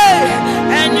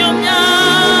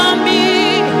enyambi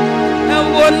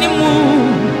ewoni mu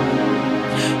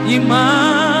ima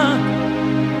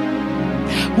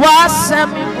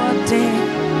wasami bote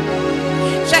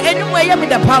she anyway ya me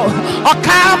the power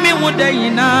okami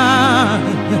wudayina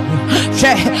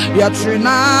she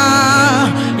yatrina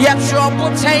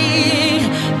yatrobutei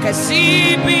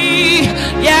kasibi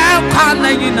ya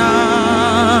kanayina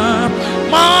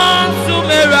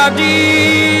mansumeradi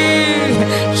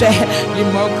she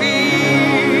imoki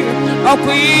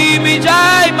okwi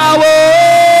bijai mawo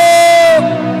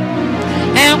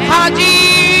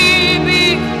empajibi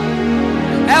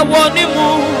ewonimu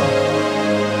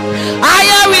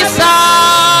ayawisabi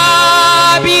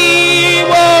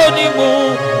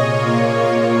wonimu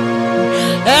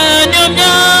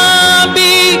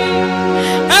enyambi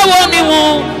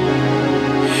ewonimu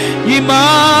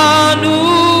imanu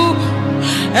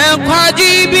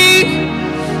enkwajibi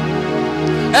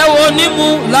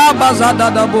ewonimu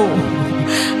labazadadabo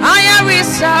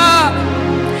ayawisa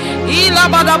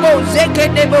ilabadabo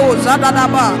zekedebo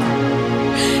zadadaba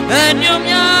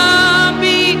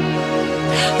enyambi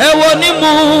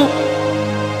ewonimu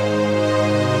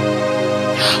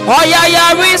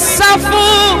oyayarisafu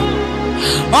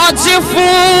ojifu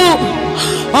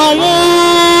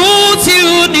ohun ti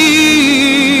uni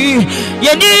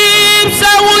yeni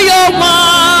sawuyo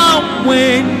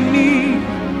mweni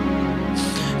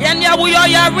yeni awuyo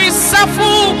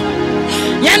yarisafu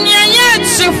yeni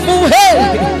ayechifu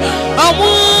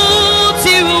ohun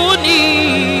ti uni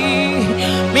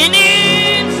mini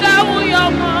sawuyo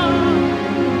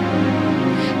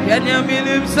yeni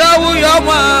milim sawuyo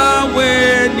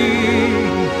mweni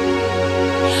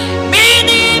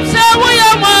mini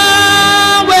sawuyo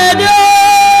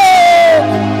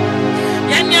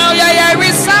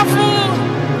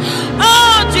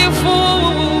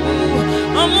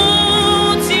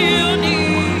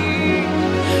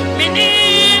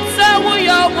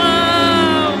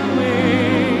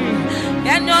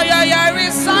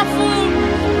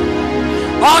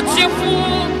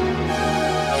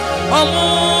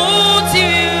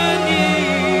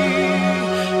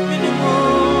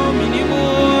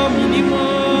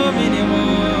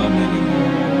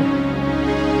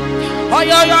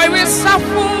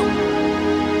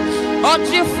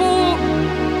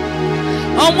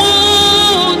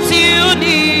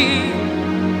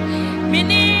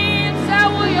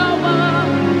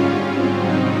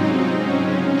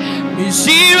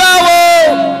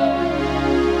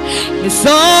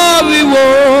sorry wo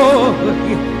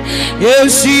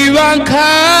yesiranka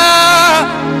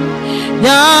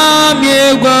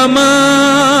nyamye gwama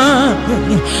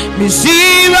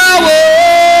Misira wo,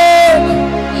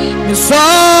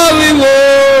 sorry wo,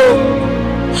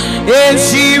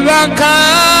 Eshiraka,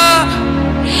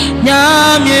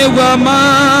 Nyamye wama,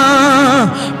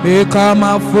 become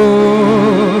a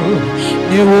fool,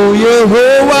 Ewo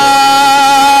Yehovah,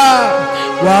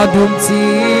 Wadumti,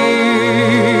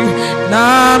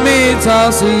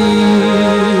 Namitasi,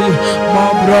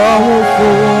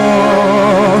 Mabroho,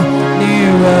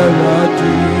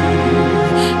 Niwelati,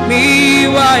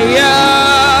 Miwaya,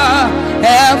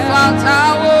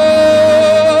 Efatawo.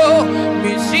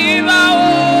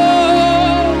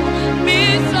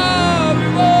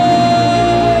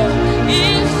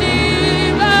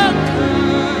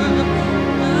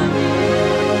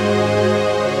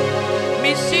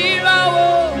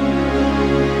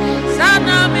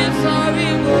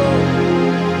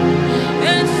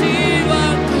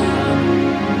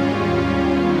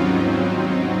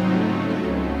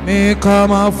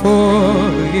 Come out for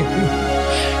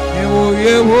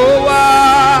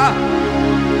Yehovah,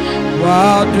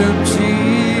 Wadumti,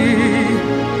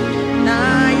 na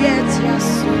yet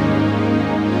yasu,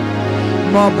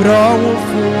 Mabroho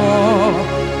for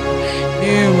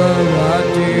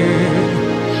Niwelati,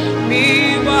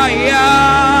 Miwaya,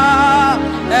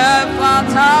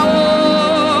 Efatawo.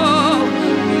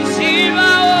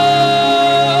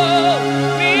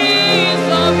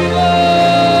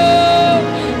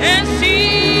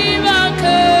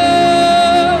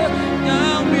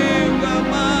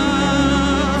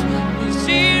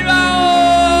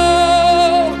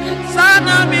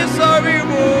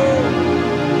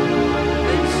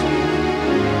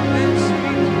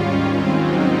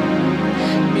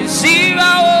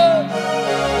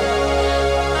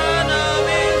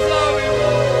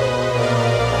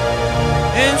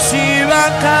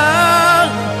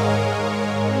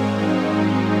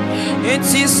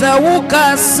 Enti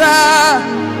sawukasa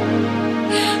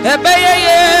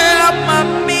ebeye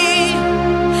amami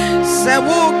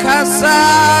sawukasa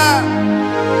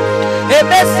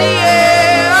ebesiye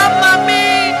amami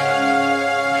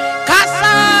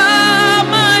kasa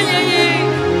maye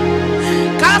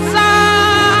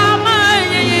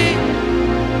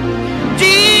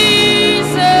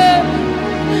Jesus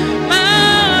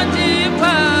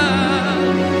magipa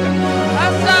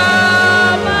kasa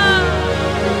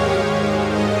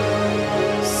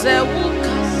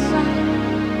sewukasa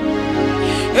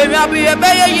ebiabi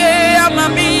ebeye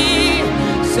amami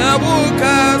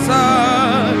sewukasa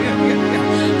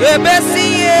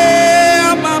ebesiye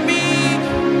amami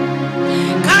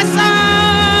kasa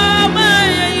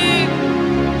maye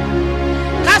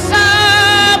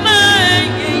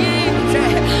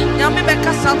nyame be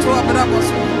kasa to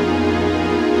abraboso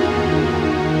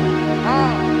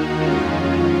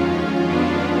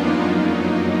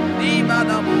ni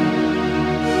madam.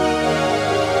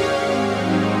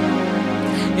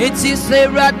 It is a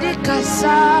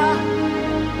radicasa.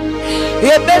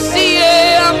 Ebesiye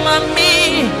amami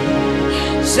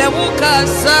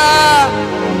sewukasa.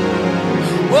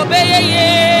 Obeye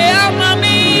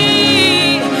amami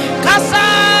kasa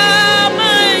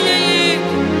maye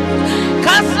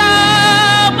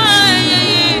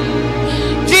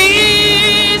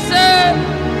Jesus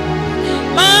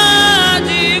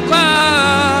majikwa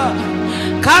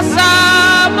kasa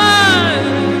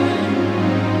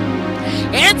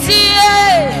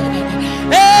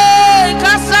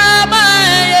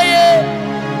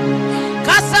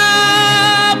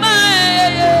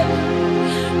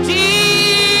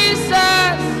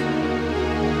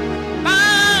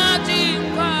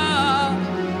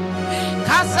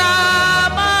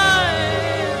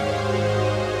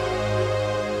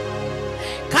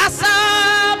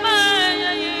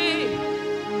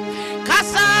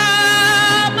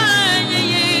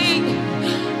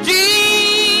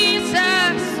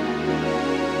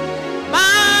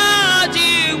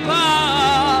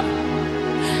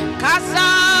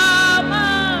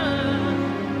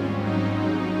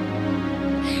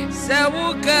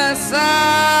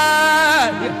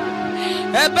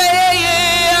ebeye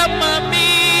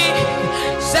amami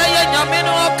seye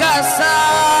nyameno kasa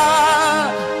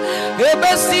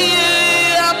ebesiye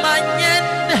amanyen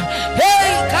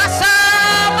hey kasa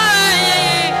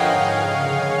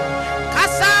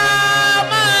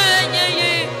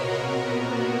maye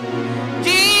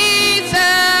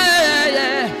Jesus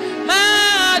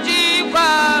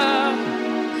majikwa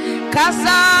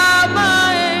kasa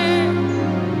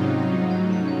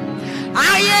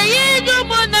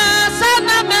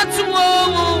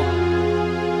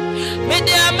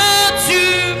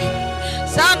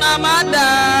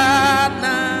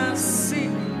Madana si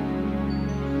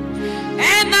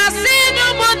and I see no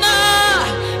more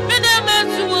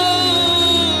medemetu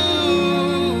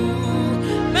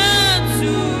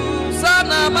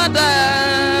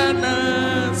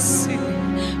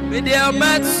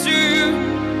metu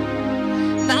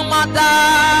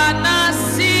namada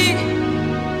nasi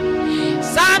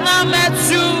sana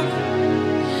metu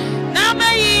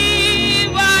namayi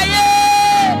waye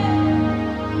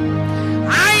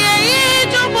aye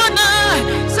jomona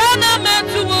sana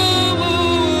metu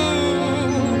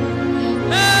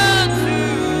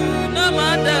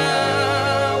namada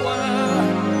wa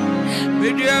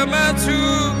media metu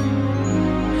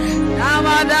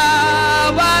namada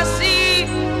wasi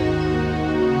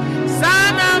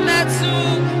sana metu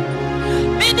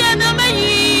media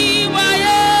namayi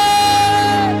waye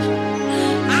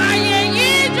aye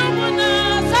jomona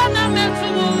sana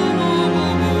metu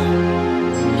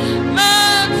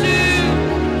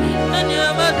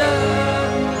namada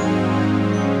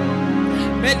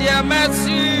media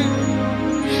metu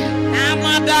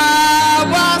namada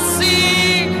wasi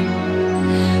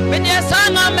media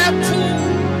sana metu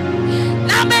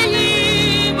namayi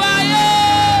waye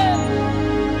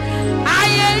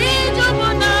aye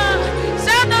jomona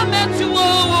sana metu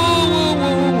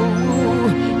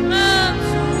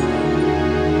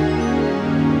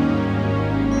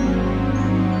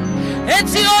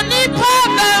eti oni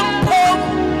pampo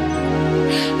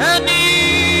ani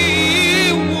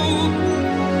wu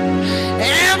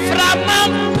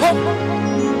enframampo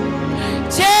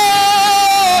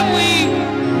chewi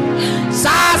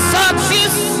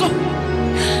sasafiso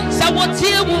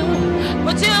sawotewu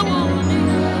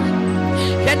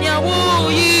kenya wo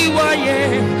yiwaye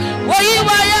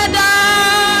da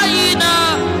ina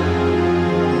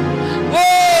wo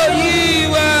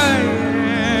yiwaye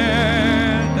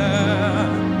da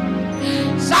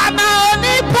sama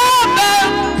oni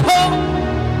pampo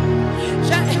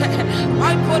I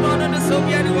put on the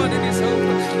Soviet anyone in this home.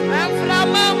 I'm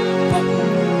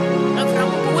from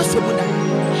what's your Buddha?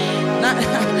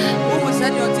 Who was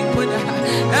that your team?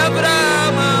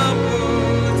 Abraham.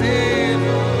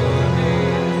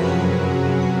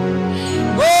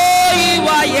 Oh,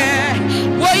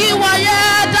 you are,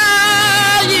 da,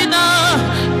 you know,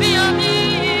 me and me,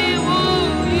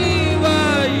 you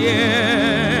are,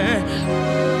 yeah.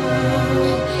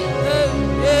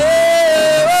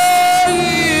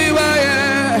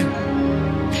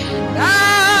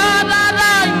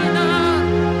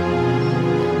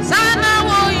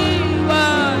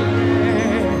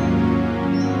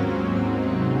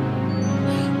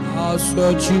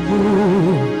 Sochibu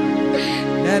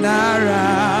Nanara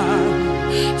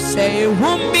say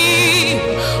Wumbi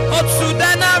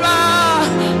Otsudanara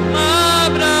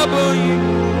Mabraboy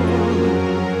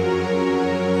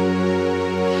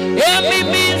Emi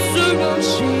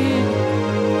Mitsuroshi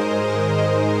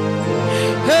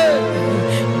Hey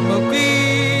Moki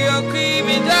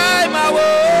Midai Mawo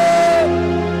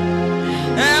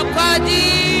and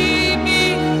Kwadimi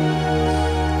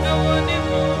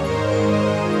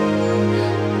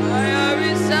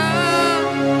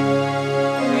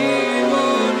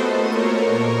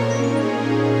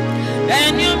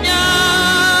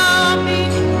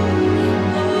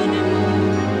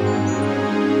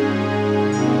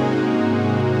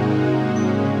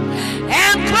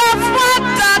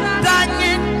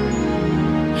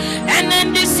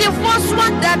was what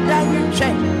that I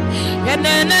check, and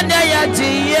then they are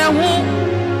who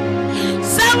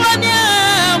someone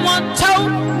want to.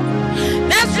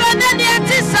 That's when they are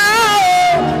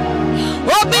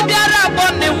oh, be there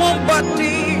upon the one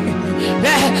body. I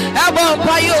won't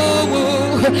buy you.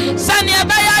 Sanya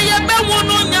Baya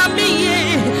Yami,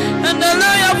 and the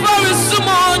lawyer for his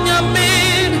summon Yami.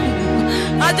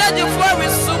 I judge you for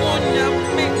his summon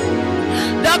Yami,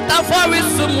 Doctor for his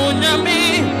summon Yami.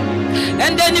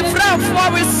 And then you fly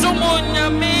for his summon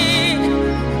me.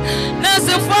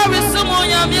 Nancy for his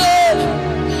summon me.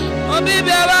 Oh,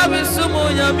 baby, I will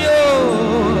summon me.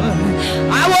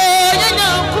 I will,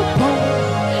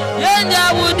 Yanya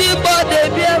would be body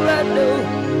be around.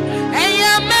 And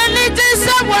your many days I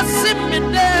was sitting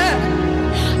there.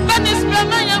 But this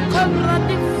man, I am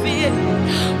coming fear.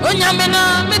 Oh, Yamina,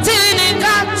 Mitini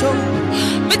Kato,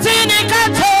 Mitini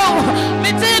Kato,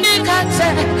 Mitini Kata,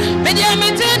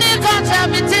 Mitini Kata,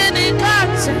 Mitini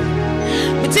Kata,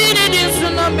 Mitini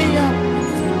Tsunami,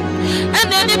 and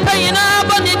then the pain of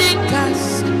the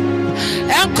cast.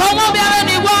 And come on,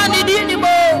 anyone in the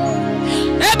boat.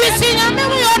 Everything I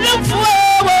know you're the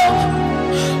fool.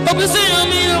 Obviously,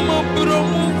 I'm your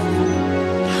promo.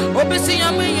 Obviously,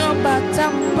 I'm your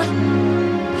batamba.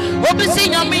 Obviously,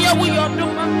 I'm your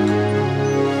duma.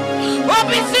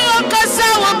 Obviously, I'm Casa,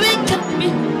 be.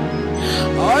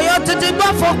 Oh, you're to the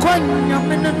buffalo coin,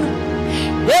 Yamina.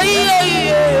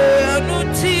 Yeah, no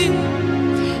tea.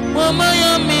 Mama,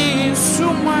 Yami,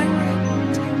 so my.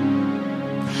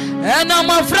 And I'm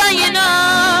a friend,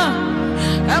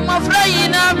 I'm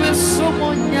afraid I will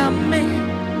summon yame.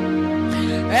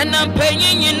 And I'm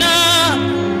paying you now.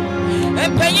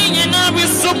 I'm paying you now with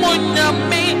summon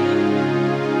yame.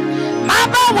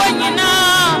 Mama, when you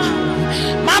know.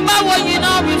 Mama, when you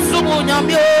know with summon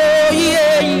yame. Oh,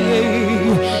 yeah,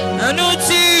 yeah. And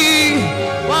Uchi,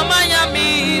 Mama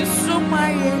yame,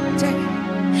 sumayete.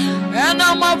 And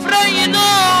I'm afraid you know.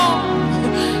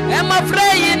 I'm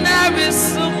afraid you know with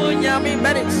summon yame,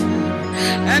 Bernice.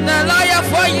 And a lawyer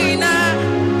for you now,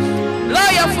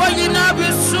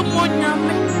 with someone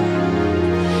yummy.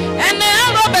 And the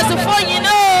other best for you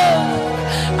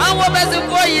know, our best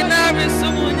for you now, with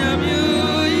someone yummy.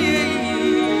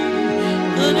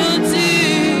 And it's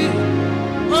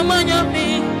Mama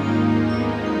yummy.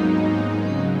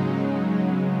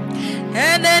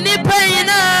 And any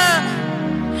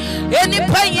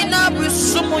pain up with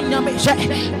someone yummy.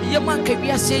 Your man can be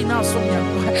a saying now, so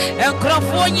and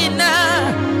Crawfordina,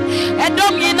 and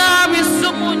Domina with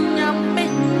someone yummy.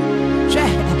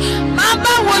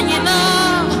 Mama, when you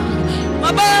know,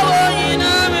 Mama, when you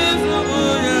know, with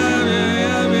someone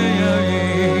yummy.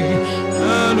 I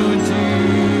don't see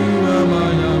Mama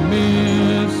yummy,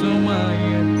 so my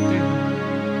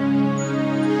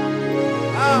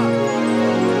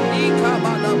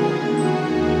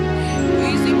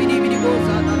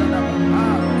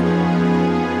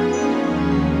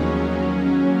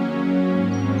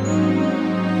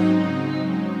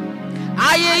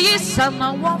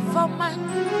Sana one for man,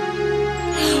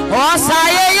 oh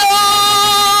say yo,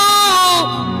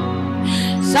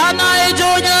 Sana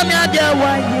ejonya mi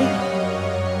adewaye,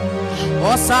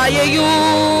 oh say yo,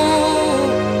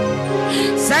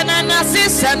 Sana nasi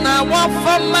Sana one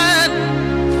for man,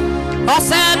 oh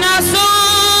Sana so,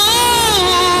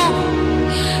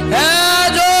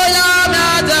 ejonya mi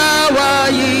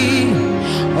adewaye,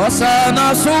 oh Sana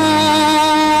so.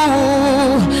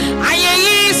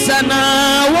 Sana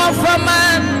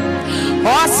wafaman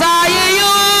osaye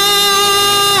yo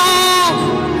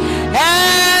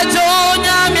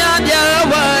ejonya mi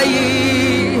adewayi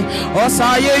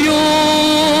osaye yo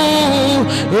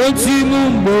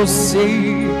etimumbose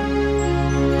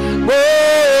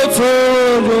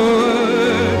otoro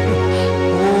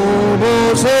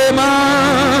obosema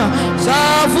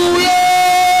safuye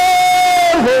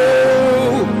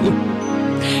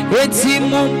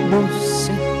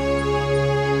etimumbose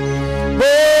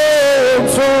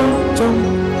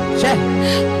che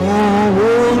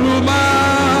oruma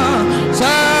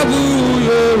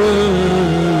sabuye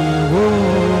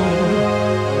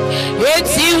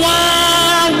eti wa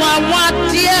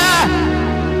watia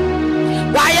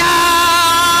waya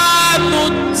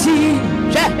nuti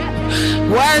che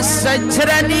wasa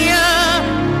trania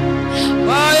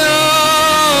waya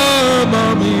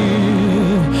mami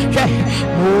che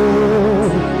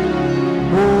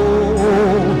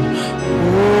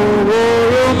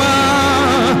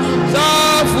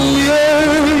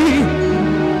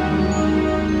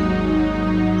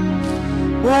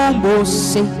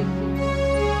Bosse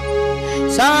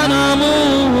Sana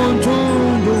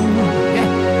Muntundu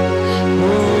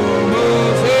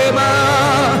Sema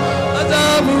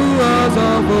Azabu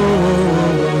Azabu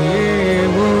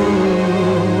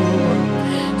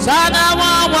Sana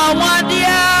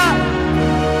Wadia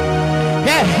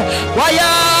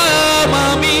Waya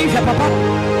Mami Papa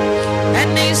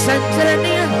and they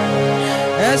Santrani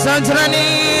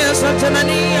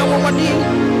Awadi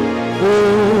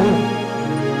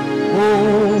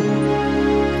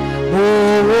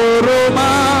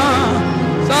Roma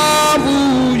Sabu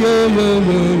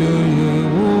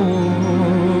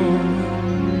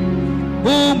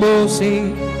Bumbosi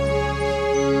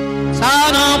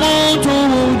Sana Montu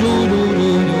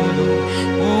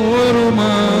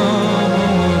Roma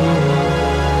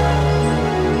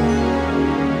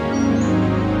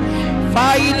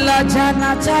Faila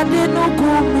Jana Tadino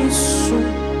Kumisu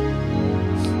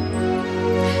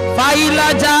Faila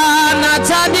Jana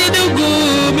Tadidu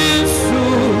Gumisu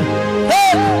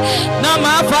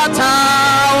Namafata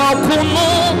Okuno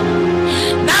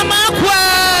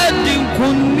Namakwendi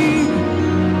Kuni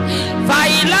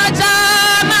Faila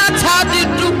Jana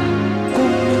Tadidu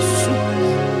Gumisu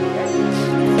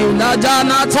Faila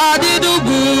Jana Tadidu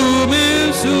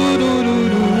Gumisu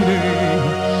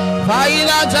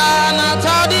Faila Jana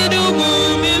Tadidu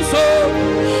Gumisu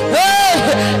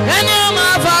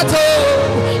Mavato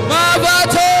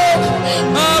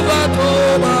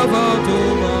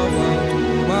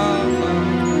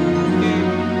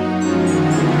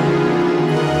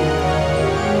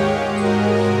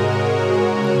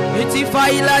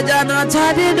Faila Jana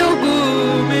Tadidu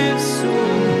Gumisu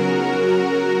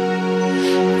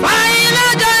Faila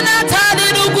Jana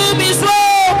Tadidu Gumisu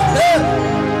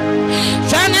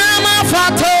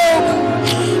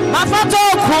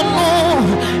kono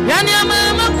yani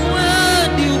mama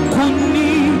kwadi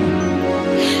kuni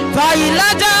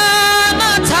Failaja na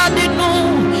tadino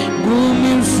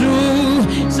gumisu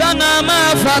sana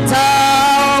mafata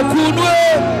kunwe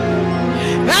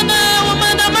yana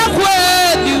mama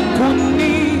makwadi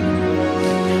kuni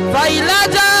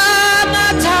Failaja na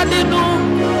tadino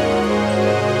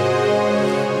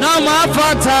na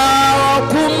mafata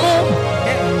kunu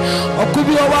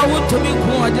okubi wa wutomi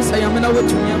ku ajisa yamena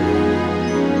wutomi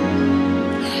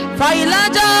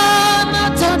Failaja na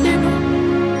tadino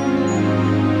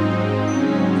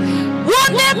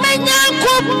Wone menya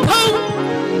kupo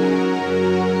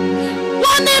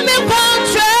Wone me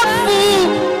kwanchefu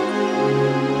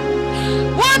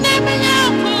Wone menya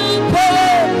kupo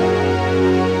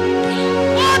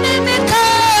Wone me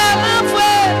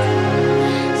kamafwe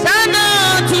Sana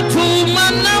tutuma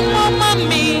na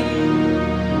mami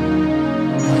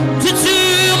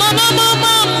Tutuma na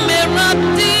mama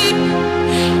merati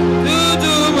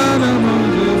Tutuma na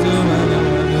mama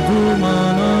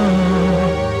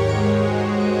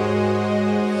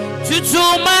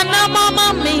Tutuma na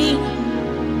mama mi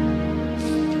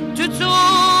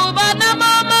Tutuma na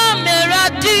mama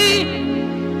merati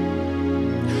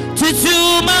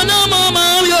Tutuma na mama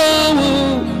yo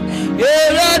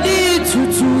Eradi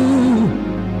tutu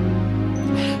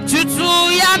Tutu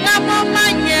ya na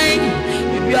mama nye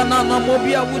Bibi ana na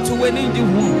mobia wutu weni ndi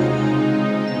hu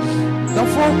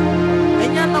Dafo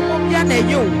enya na mobia na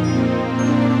yo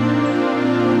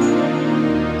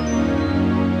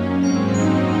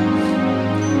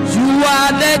You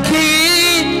are the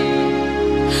king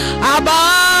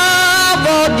above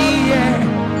all the earth.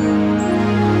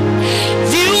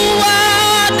 You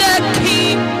are the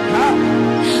king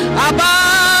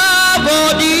above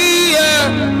all the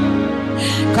earth.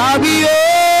 Kabio,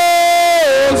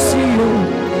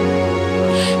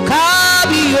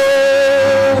 Kabio.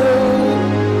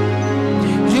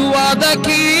 You are the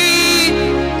king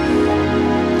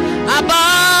above.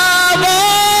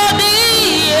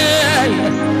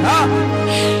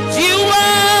 You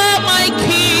are my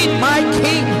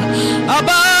king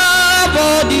above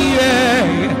all the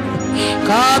earth.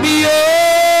 Kabio,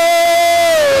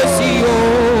 Sio,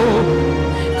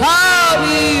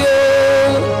 Kabio,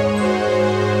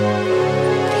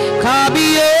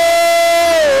 Kabio,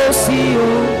 Sio,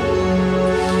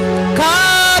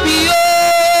 Kabio,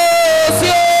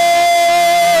 Sio,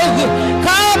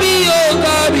 Kabio,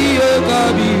 Kabio,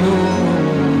 Kabio,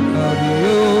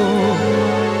 Kabio.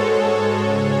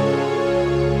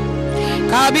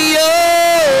 Kabio,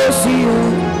 Sio,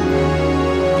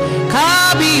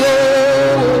 Kabio,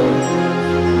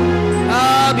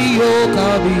 Kabio,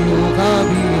 Kabio,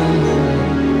 Kabio.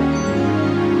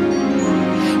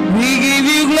 We give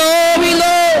you glory,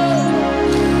 Lord,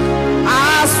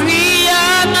 as we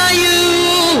honor you.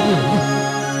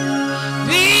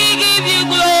 We give you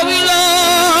glory,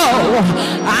 Lord,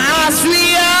 as we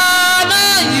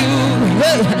honor you.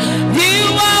 You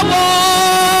are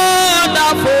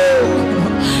wonderful.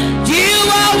 You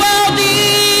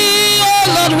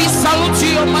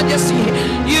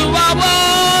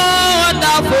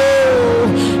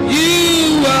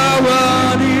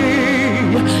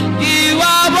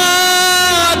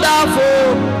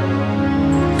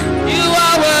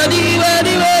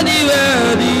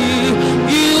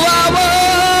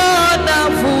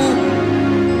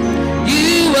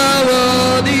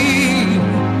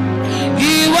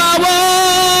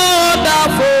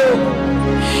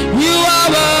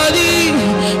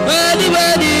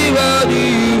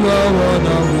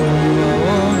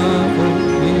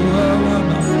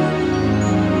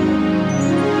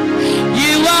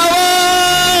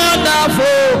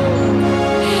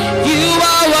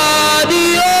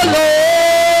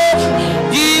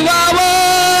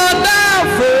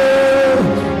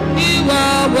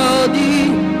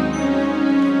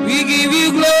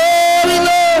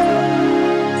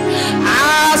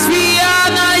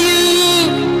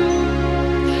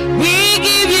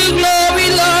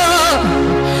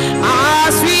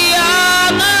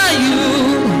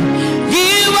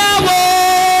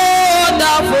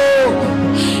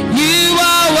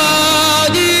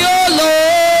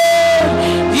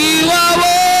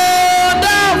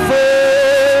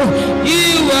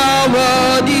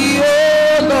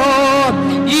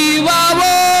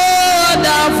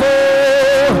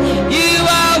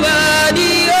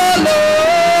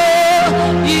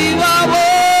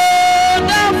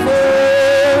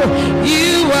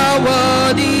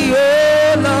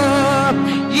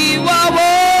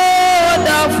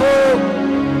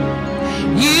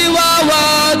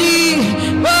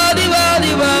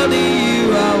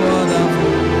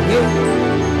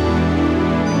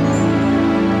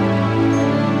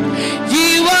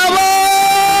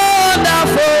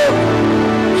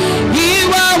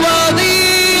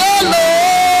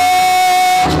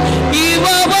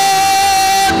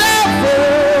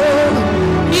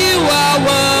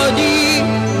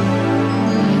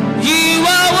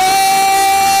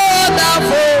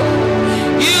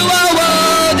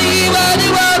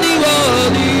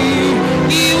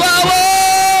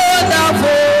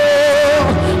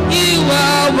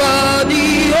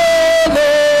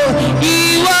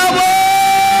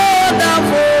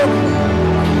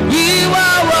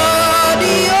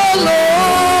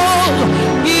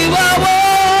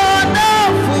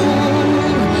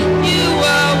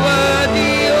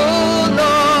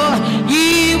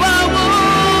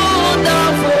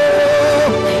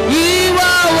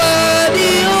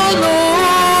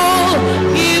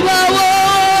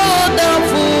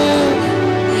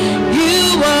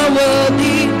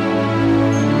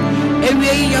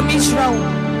ye ya mishra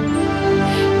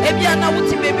ebia na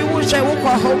wuti baby wo hwe wo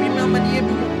kwa ho bi mama ne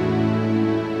ebi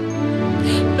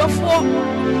dofo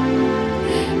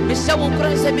me se wo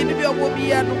kran se baby bi obo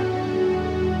bia no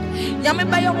nyame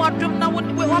ba ye wadom na wo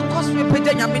cause we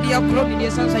pede nyame de akro ne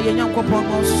de sansa ye nyankopon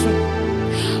no so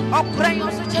okran yo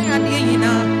so chen ade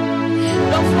yina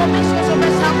dofo me so be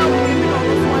sama wo bi no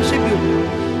so ahwe bi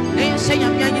ne se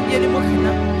nyame anye de mo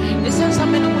kina ne sansa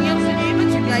me no mo ye so ne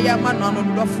betumi aya ma no no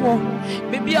dofo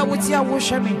baby a wuti a wo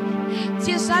hwe me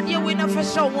ti sadia we na fa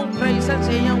show won pray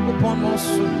sansa ye nyankopon no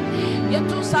so ye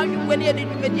to sa yu we ne de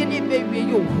dwumade ne baby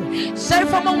yo sai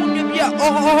fa ma wo nwa bi a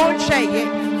oh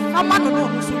hwe Ama no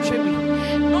no so chebi.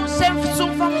 No self so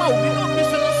fama obi no bi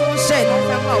so no so share no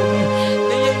fama obi.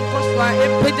 Ne ye koswa e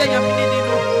pede ya mini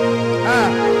no.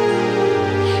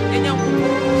 Enya kupo.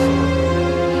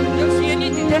 Ye so ye ni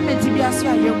determined bi ase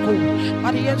ayeko.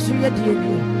 But ye so ye die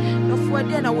ni. No fu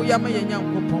ade na wo yama ye nya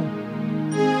kupo.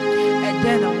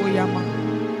 Ade na wo yama.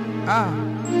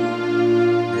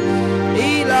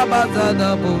 Ila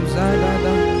bazada bozada.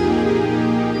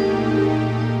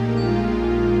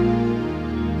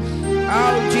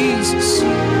 Oh Jesus,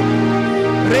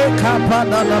 Rekapa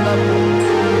da da da,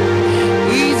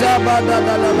 Izaba da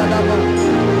da da da da.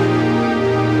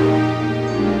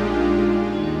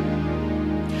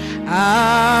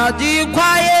 Adi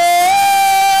kwaye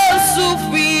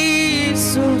sufi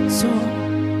soto,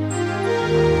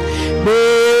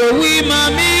 bewi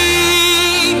mami,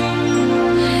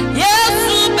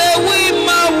 Yesu bewi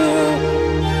mawu.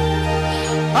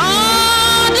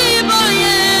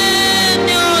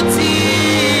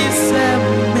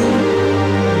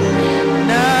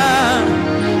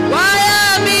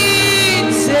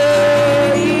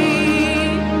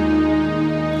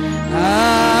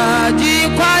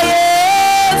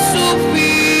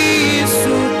 Be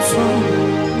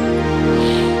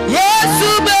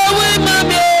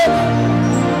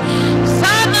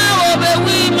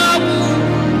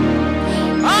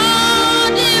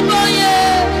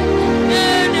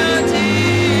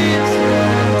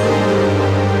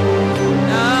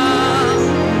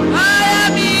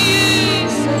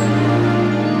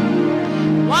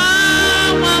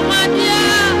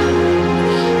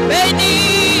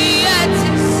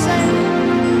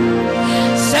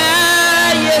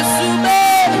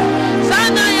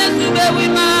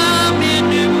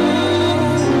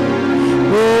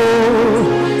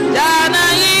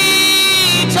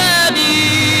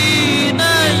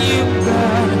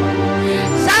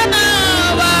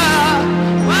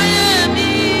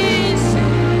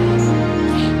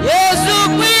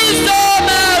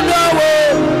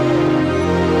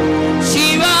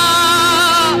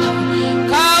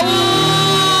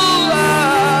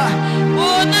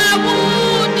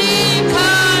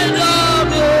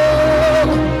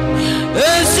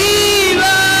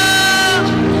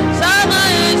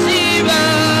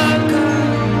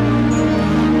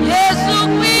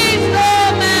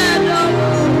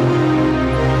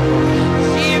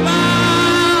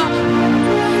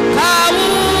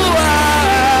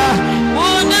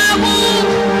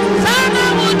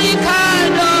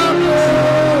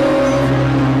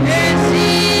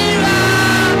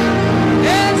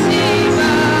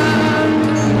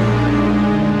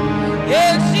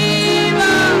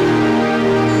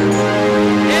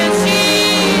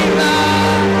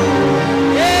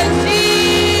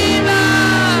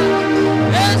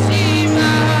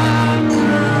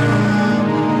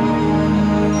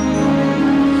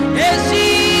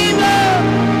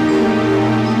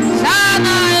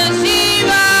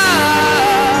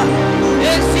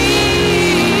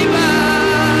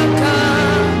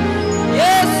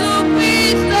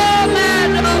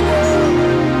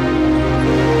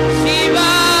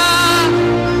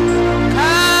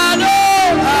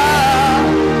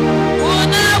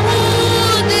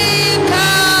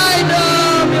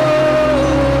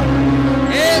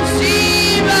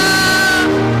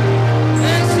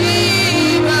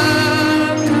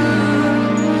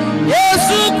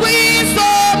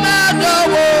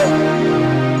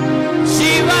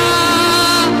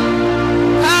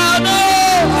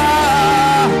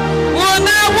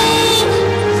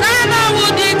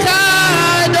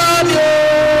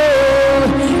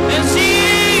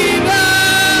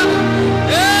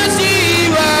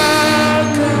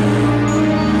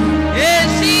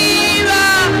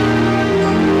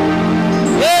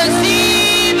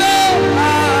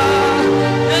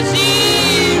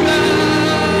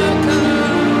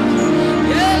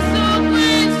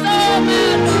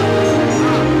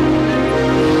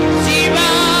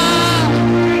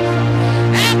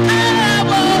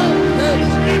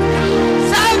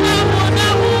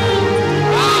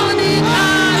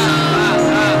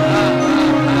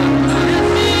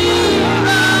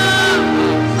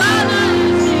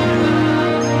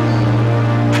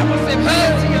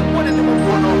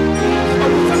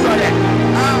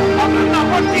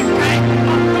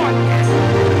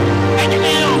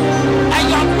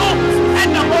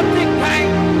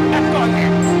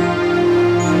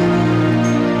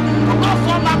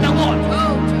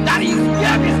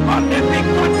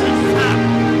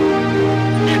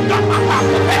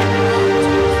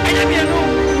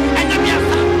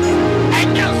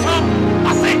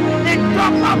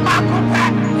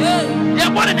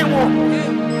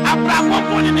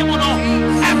one in the mono,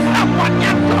 and one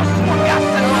year plus for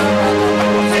yourself.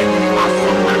 I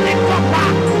saw money from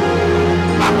back.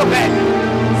 Back of it.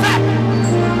 Say,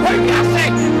 what you are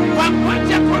saying, 1 point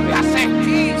yet what you are saying.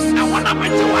 I want to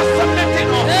mention what's something.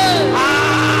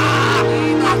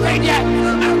 I think yet,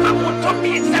 and I want to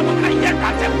be 7 years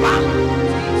at the bank.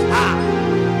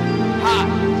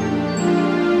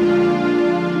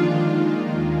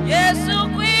 Yes,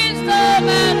 Christ,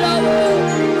 Amen.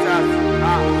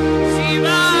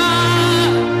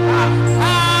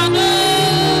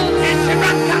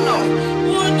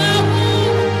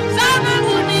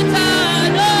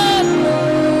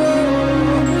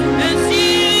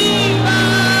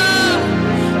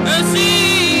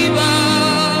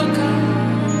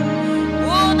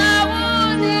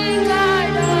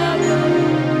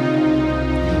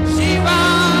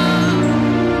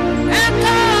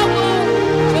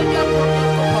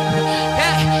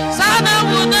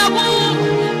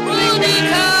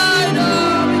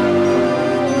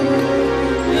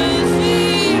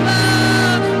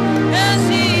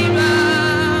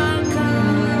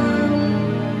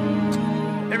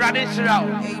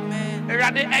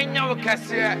 Erade enya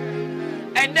okase.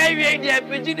 And then we dey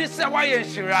begin say why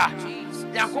ensura.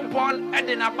 Yakopon e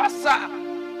de na basa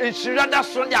ensura da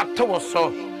so ya to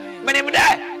so. Menim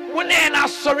de wo ne na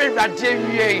sori rade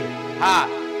wie. Ha,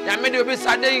 ya me de obi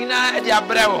sade ina e de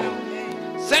abrewo.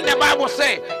 Say the Bible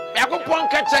say Yakopon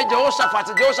kache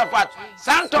Jehoshaphat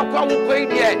santo kwa wo koi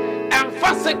de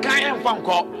emfa se kan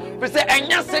emfanko. Be say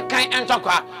enya se kan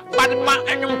entokwa, but ma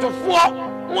enwumtofo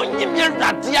Munyim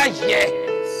radia ye.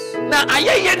 Na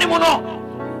aye ni muno.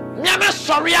 Nyame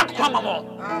sorry akwamamo.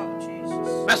 Oh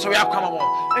Jesus. Me sorry akwamamo.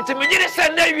 Enti me gire se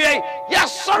na wie ya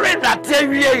sorry radia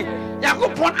wie.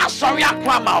 Yakopon asori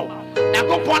akwamao.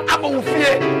 Yakopon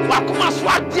abawufie wakoma so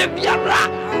ade biara.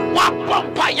 Wa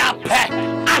pompa ya pe.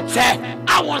 Ache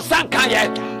awon sankan ye.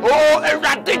 Oh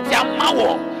erade dia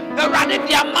mawo. Erade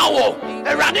dia mawo.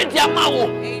 Erade dia mawo.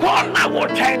 Ko na wo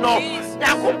twen no.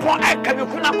 Yakopon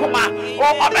akabikuna koma o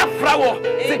obefra wo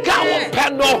sika wo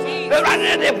pendo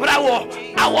erade de brawo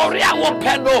awori awo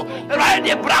pendo erade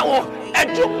de brawo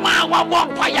eduma wa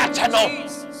bompa ya cheno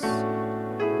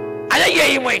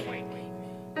ayeye yimwe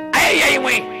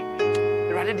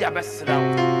erade de abesrawo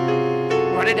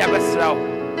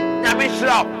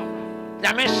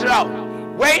nyame shrawo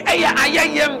we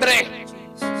ayeye mbre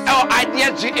o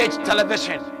idea GH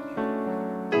television,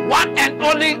 one and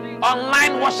only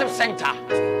online worship center.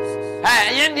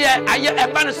 Hey, India, I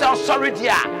ban sorry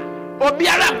dear.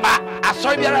 Obiaramba, I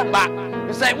saw Biaramba.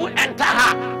 You say, we enter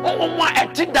her. Oh, what a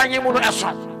tick down you want to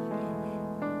assault.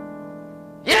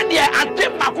 India, I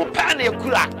did my companion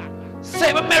kula.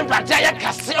 Say, me Rajaya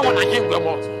Cassia when I hear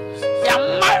Gamo.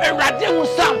 Yama Radu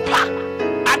Sampa.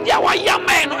 And there were young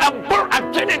men a bull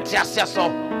at Trinity as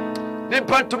so. They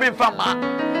point to me from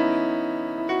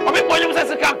Obi boy you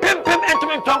say can pim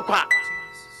entering tonkwa.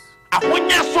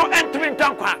 Ahonya so entering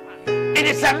tonkwa. It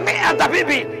is a me and the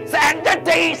baby. Say and that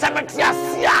day is a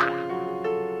metiasia.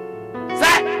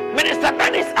 Say Minister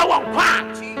Bernice our kwa.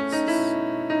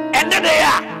 And then they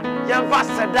are young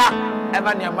vasada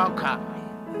ever near Manka.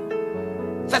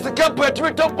 Says the camp to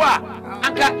me tokwa.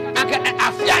 Anka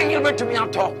afia you to me on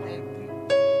top.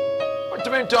 What to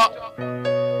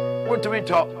me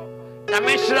talk? Na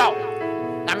me shira.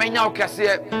 Na me nya okase e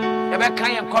be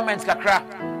kan yen comments kakra.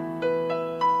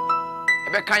 E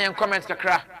be kan yen comments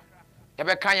kakra. E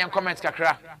be kan yen comments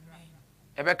kakra.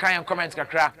 E be kan yen comments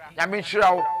kakra. Na me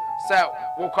shira wo say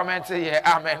wo comment here.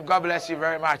 Amen. God bless you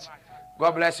very much.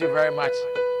 God bless you very much.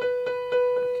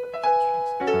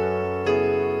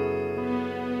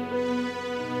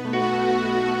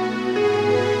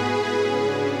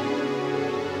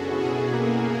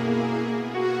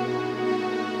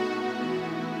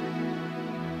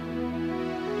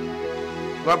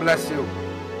 God bless you.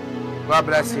 God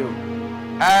bless you.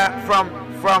 From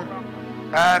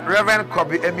Reverend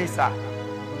Kobe Emisa.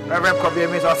 Reverend Kobe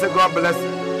Emisa, I say God bless you.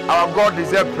 Our God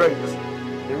deserves praise.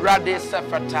 The Rade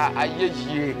Sefata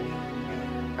Ayeye.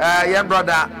 Young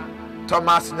brother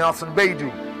Thomas Nelson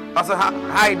Baidu. I say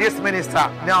hi, this minister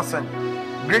Nelson.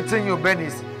 Greeting you,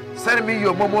 Bernice. Send me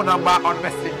your Momo number on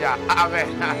Messenger. Amen.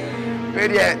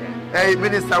 Hey,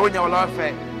 minister, when you're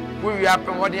laughing. We are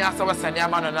promoting us over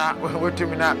Sanyama na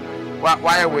wetumi na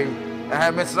why away.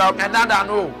 Mr. and I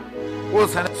know who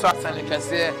send us and can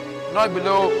say not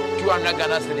below 200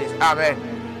 Ghana cedis. Amen.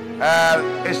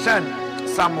 Eshan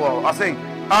Samuel, I say,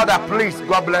 Elder, please,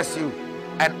 God bless you.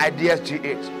 And Ideas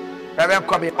GH. Reverend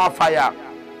coming on fire.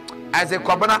 As a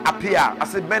covenant appear, I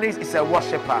say, Bernice is a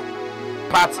worshipper.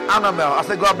 Pat Animal, I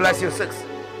say, God bless you. 6.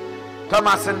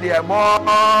 Thomas India,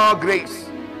 more grace.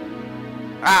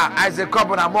 Isaac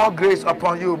Cobona, more grace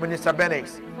upon you, Minister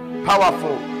Bernice.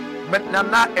 Powerful.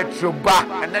 Nana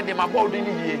etruba, and then my body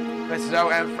here.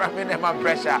 And from me, my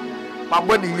pressure. My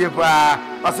body here.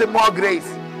 I say more grace.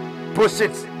 Push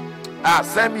it.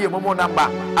 Send me a momo number.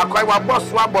 I cry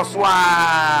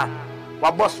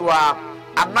Waboswa.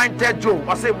 Anointed Joe.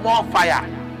 I say more fire.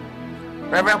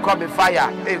 Reverend call me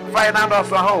fire. Hey, fire now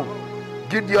also home.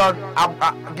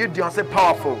 Gideon say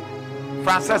powerful.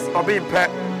 Francis Obimpe.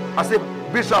 I say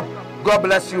Bishop, God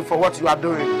bless you for what you are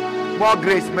doing. More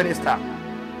grace, Minister.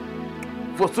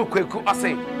 For Sukweku, I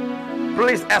say,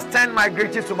 please extend my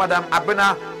greetings to Madam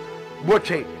Abena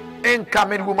Boche,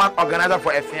 incoming woman organizer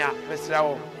for FIA.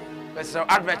 Mr.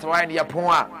 Advert, why in the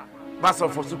Yapua, Master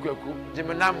for Sukweku,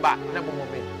 Jimmy Namba, never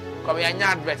moment. Come here,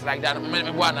 advert like that,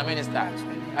 Minister.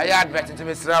 I advert to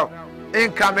Mr.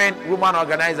 Incoming woman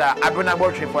organizer, Abena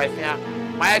Boche for FIA.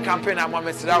 My campaign, I'm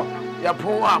Mr.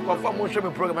 Yapua, confirm show me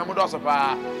program, I'm also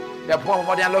Yapua,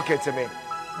 more than locate to me.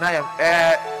 Now,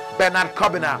 Bernard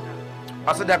Cobina.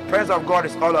 Also, the presence of God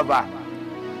is all over.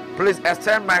 Please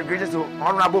extend my greetings to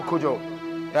Honorable Kujo.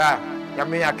 Yeah,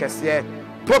 Yamiya Kessie.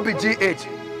 Poppy GH.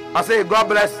 I say, God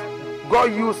bless.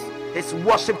 God use His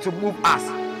worship to move us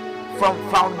from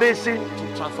foundation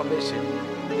to transformation.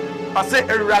 I say,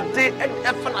 Erade and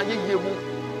Efanaye Yemu,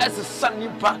 as a son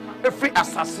nimpa, a free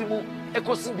assassin, a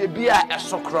cosin baby, a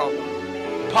soccer.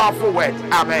 Powerful word.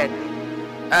 Amen.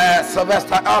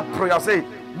 Sylvester, I pray. I say,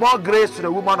 more grace to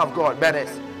the woman of God,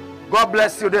 Bernice. God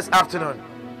bless you this afternoon.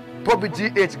 Poppy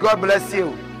GH, God bless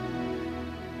you.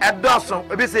 And Dawson,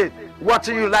 we say,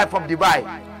 watching you live from Dubai.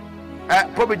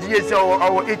 Poppy GH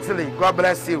or Italy, God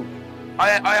bless you.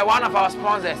 One of our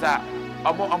sponsors,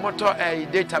 Omoto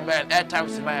data man, airtime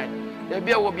man. The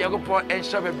beer will be a good point and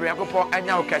shove a brand upon and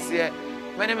now Cassia.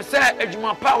 My name is Sarah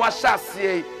Edmund Power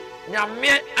Chassis,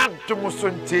 Yamia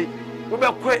Antumusunti, we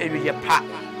will quit a pack.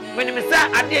 My name is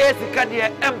Sarah Adia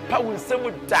Cadia and Power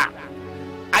Semuta.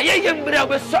 I am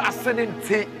Mber so ascending.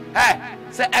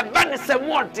 Say a Bernice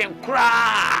wanting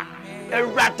cry a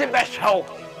ratty bash hoe.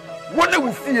 What do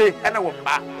we see? And a woman.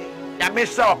 I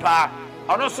miss up. I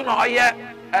also know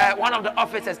one of the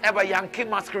officers ever Yankee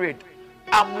masquerade.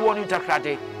 I'm one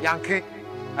intercratic Yankee.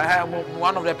 I have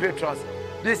one of the patrons.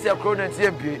 This year, Cronin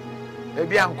TMP, a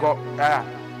Bianco.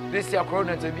 This year,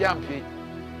 Cronin to BMP.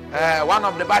 One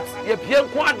of the bats, ye Pian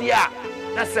Quadia.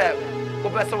 That's it. The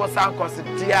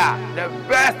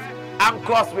best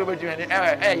anchors we were doing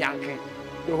Yankee,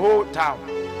 the whole town.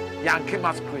 Yankee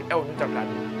masquerade,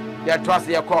 they trust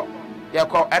your call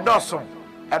Adosson.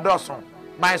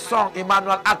 My song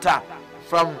Emmanuel Atta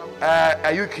from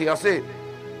UK. I say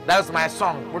that's my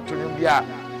song. What to be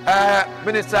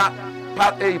Minister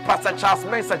Pastor Charles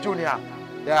Mensah Jr.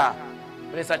 Yeah,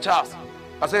 Minister Charles.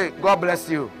 I say God bless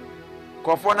you.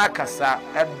 Kofona Kasa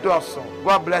Adosson.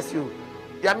 God bless you.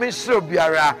 Yami show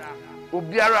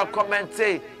Obiara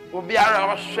commentate,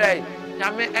 Obiara share,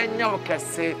 Yami Enya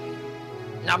Kase,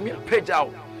 Yami page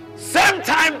out. Same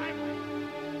time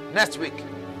next week.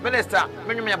 Minister,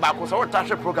 many me about so what touch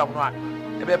program no.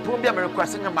 E be pum bia me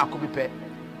requesting na makobi pe.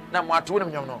 Na mo ato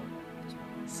nem no.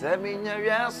 Se me nya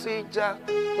wiase ja,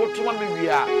 otuma me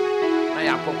wia. Na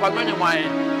ya kokwa no nywan.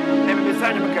 E be be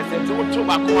sa nyem kase ti otu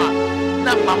bako a.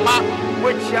 Na mama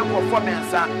we chia nkofo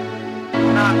mensa.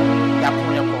 Na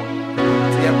Yapon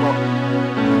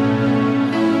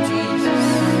Jesus.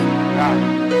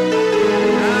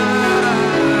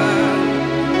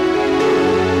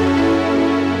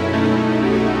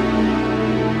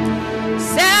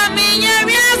 Saminya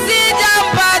wiasi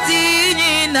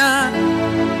jampadina.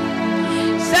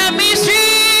 Samishi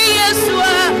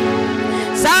Yesua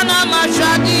sana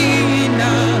mashadina.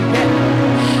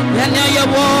 Yanya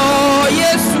yabo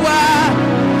Yesua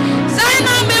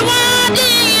sana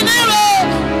mewadina.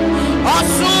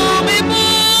 Osumi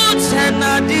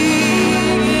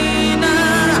Nadina,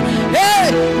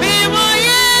 hey, me mo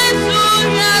Yesu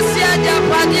yasia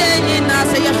japadeni na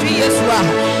se Yeshua,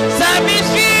 sami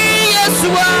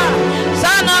Yeshua,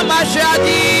 sana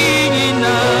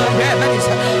mashadina, hey,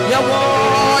 Bernice, yawo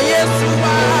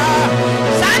Yeshua,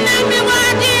 sana mi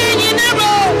wadini na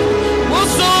ro,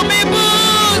 usumi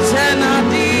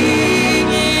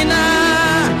Nadina.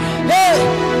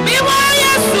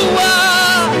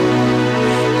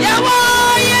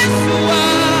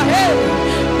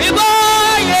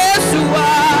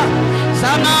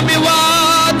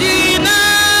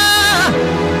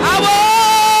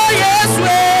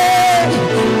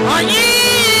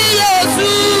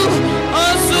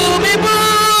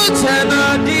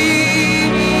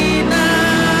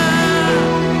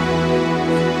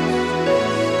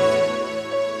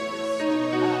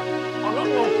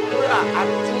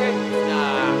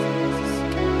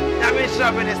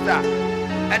 minister.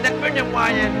 And the Benjamin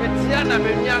Wyan with Tiana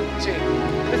Benyanchi.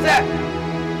 He said,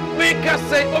 make us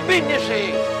say,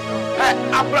 Obinishi.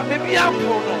 Maybe I'm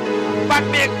but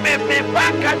make me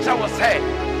back catch our say.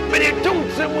 But it don't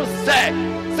say,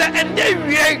 and they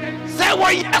say,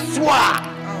 what yes, what?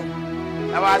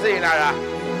 I was in Ara.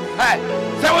 Hey,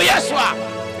 say, what yes, what?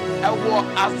 I walk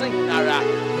as in Ara.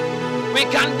 We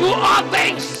can do all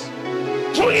things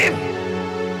through him.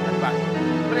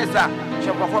 Minister,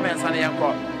 your performance on the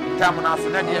encore. Time on us,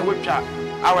 and then you which I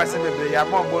was in the play. I'm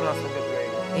more bonus in the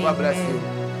play. God bless you.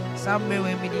 Some may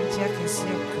we didn't check and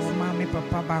see Mammy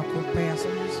Papa Bako pay as a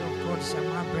of God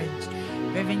Shama branch.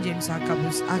 Reverend James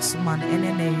Akabus Axman and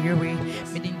then Yuri,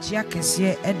 meeting Jack and see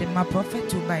Edema Prophet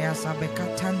to buy us a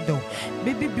Becatando.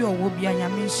 Baby Bill will be a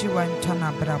Yamishi and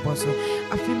Tana Braboso.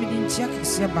 A feminine Jack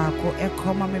Sebako, a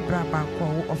comma me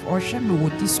Brabako of Ocean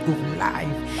would disco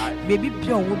live. Baby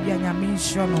Bill will be a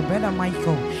Yamishan or better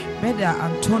Michael, better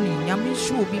Anthony,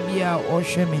 Yamishu will be a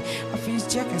Ocean. A feast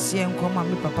Jack and see and comma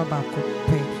me Papa Bako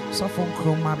pay. So from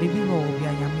Chroma, baby will be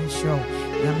a Yamisho.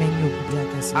 Yamen you be a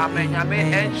Amen.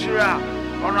 Yamen and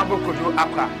Honorable Kudu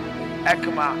Akwa,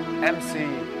 Ekma, MC,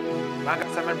 Manga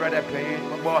brother playing,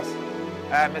 my boss,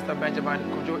 Mr. Benjamin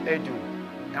Kudu Edu,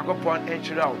 Yankopon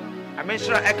Enchirao. I mean,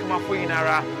 sure Ekma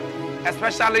Fuinara,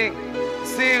 especially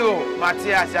CEO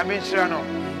Matthias Yaminshirano.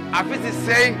 I feel to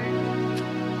say,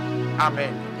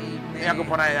 Amen.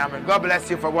 Amen. God bless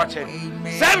you for watching.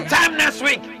 Amen. Same time next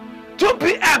week, 2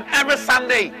 p.m. every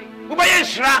Sunday.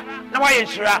 Ubayeshra,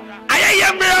 Nawayeshra,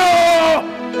 Ayayembre,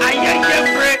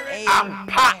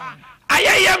 Ampa.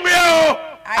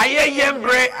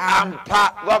 Ayayembre,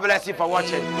 Ampa. God bless you for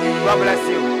watching. God bless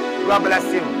you. God bless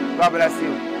you. God bless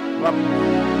you. God bless you.